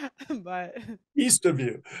 but East of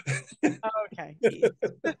you, oh, okay. East.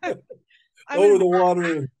 I'm over an the water,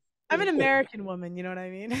 and I'm an American woman, you know what I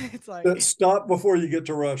mean? It's like, stop before you get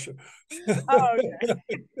to Russia. oh, okay.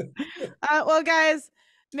 Well, guys,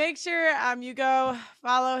 make sure you go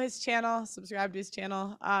follow his channel, subscribe to his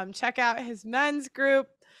channel, check out his men's group.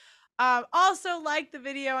 Also like the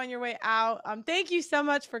video on your way out. Thank you so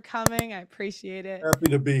much for coming. I appreciate it. Happy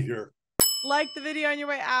to be here. Like the video on your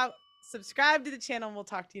way out. Subscribe to the channel, and we'll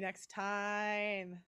talk to you next time.